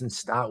with Bryson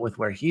Stott with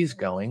where he's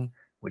going,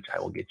 which I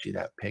will get you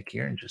that pick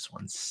here in just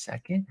 1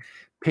 second.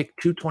 Pick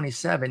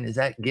 227. Is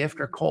that gift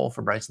or Cole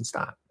for Bryson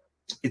Stott?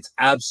 It's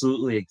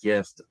absolutely a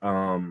gift.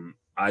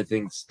 I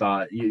think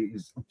Stott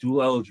is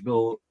dual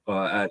eligible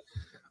at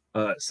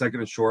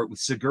second and short. With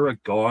Segura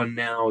gone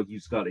now,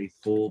 he's got a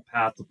full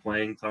path to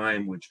playing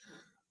time, which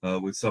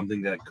was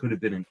something that could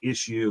have been an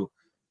issue.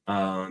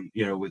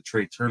 With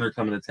Trey Turner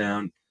coming to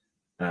town,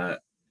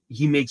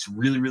 he makes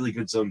really, really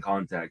good zone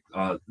contact.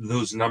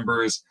 Those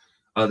numbers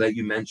that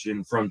you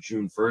mentioned from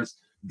June 1st,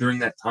 during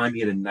that time, he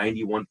had a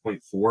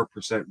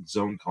 91.4%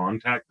 zone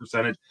contact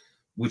percentage,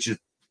 which is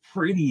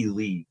pretty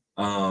elite.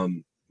 I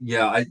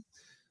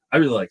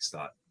really like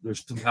Stott.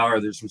 There's some power,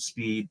 there's some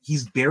speed.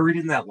 He's buried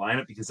in that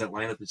lineup because that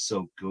lineup is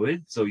so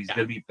good. So he's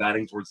going to be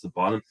batting towards the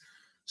bottom.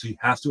 So you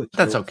have to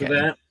account for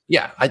that.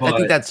 Yeah, I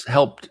think that's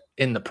helped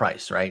in the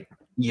price, right?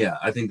 Yeah,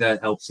 I think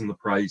that helps in the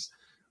price.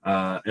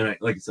 And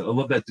like I said, I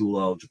love that dual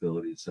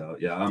eligibility. So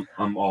yeah,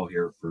 I'm all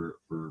here for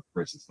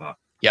Bryson Stott.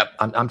 Yep,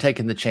 I'm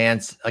taking the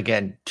chance.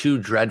 Again, 2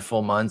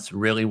 dreadful months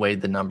really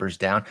weighed the numbers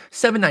down.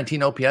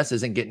 719 OPS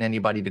isn't getting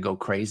anybody to go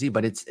crazy,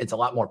 but it's a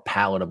lot more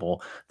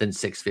palatable than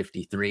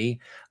 653.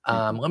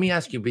 Let me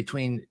ask you,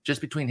 between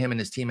him and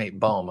his teammate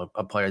Bohm,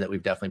 a player that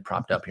we've definitely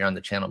propped up here on the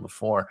channel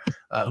before,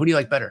 who do you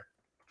like better?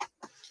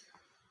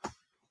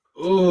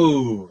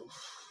 Oh,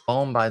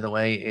 Bohm, by the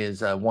way,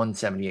 is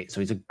 178, so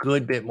he's a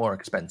good bit more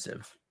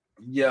expensive.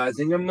 Yeah, I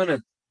think I'm gonna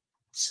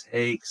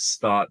take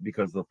Stott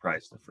because of the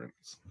price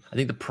difference. I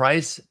think the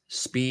price,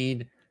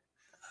 speed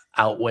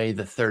outweigh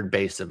the third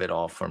base of it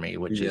all for me,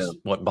 which is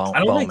what Bohm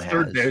has. I don't think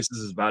third base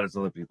is as bad as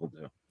other people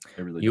do.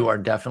 You are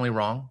definitely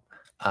wrong.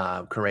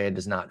 Correa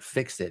does not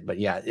fix it, but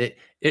yeah,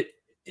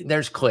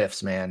 there's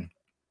cliffs, man.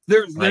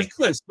 There's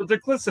cliffs, but they're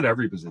cliffs at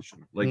every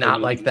position.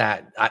 Like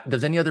that.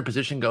 Does any other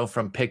position go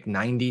from pick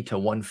 90 to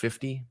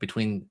 150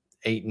 between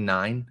 8 and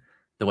 9?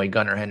 The way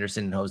Gunnar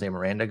Henderson and Jose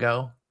Miranda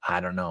go?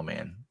 I don't know,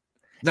 man.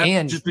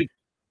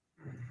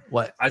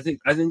 What? I think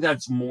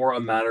that's more a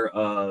matter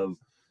of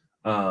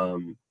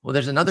well,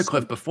 there's another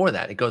cliff before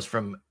that. It goes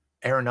from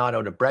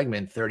Arenado to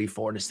Bregman,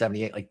 34 to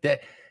 78. Like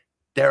that,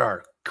 there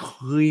are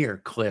clear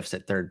cliffs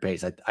at third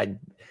base.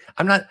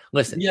 I'm not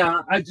listen.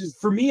 Yeah, I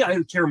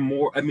care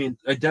more. I mean,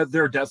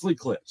 there are definitely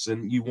cliffs,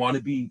 and you want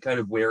to be kind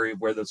of wary of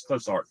where those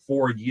cliffs are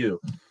for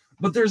you.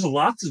 But there's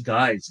lots of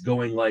guys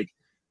going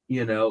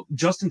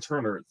Justin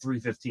Turner at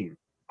 315.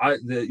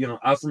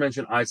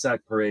 Aforementioned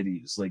Isaac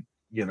Paredes,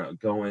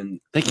 going.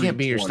 They can't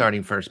be your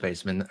starting first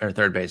baseman or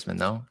third baseman,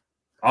 though.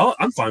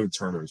 I'm fine with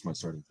Turner as my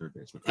starting third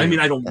baseman. I mean,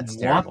 I don't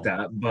want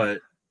that,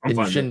 but I'm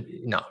fine.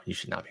 You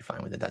should not be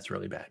fine with it. That's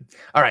really bad.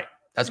 All right,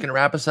 that's going to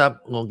wrap us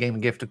up. A little game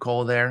of gift to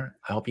Cole there.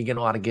 I hope you get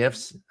a lot of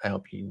gifts. I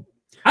hope you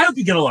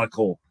get a lot of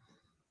Cole.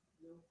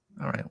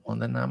 All right. Well,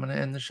 then I'm going to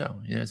end the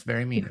show. It's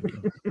very mean of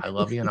you. I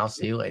love you, and I'll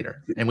see you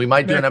later. And we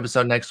might do an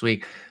episode next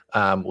week.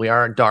 We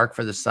are dark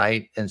for the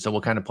site, and so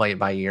we'll kind of play it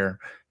by ear.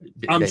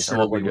 I'm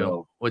sure we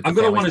will. I'm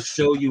going to want to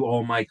show you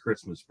all my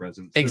Christmas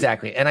presents.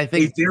 Exactly. And I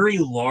think a very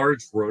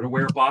large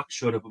RotoWare box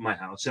showed up at my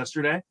house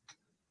yesterday.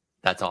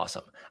 That's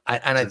awesome.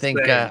 I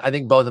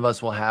think both of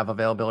us will have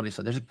availability.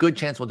 So there's a good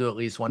chance we'll do at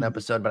least one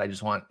episode, but I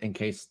just want, in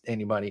case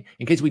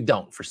we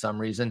don't for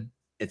some reason,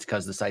 it's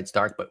because the site's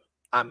dark, but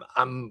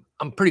I'm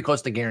pretty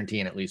close to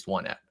guaranteeing at least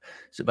one app.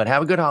 So, but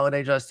have a good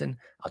holiday, Justin.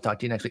 I'll talk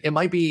to you next week. It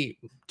might be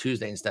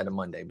Tuesday instead of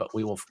Monday, but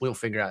we'll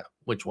figure out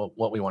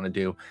what we want to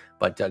do.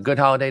 But good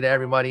holiday to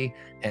everybody,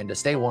 and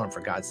stay warm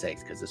for God's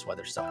sakes, because this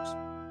weather sucks.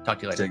 Talk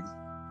to you later.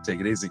 Take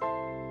it easy.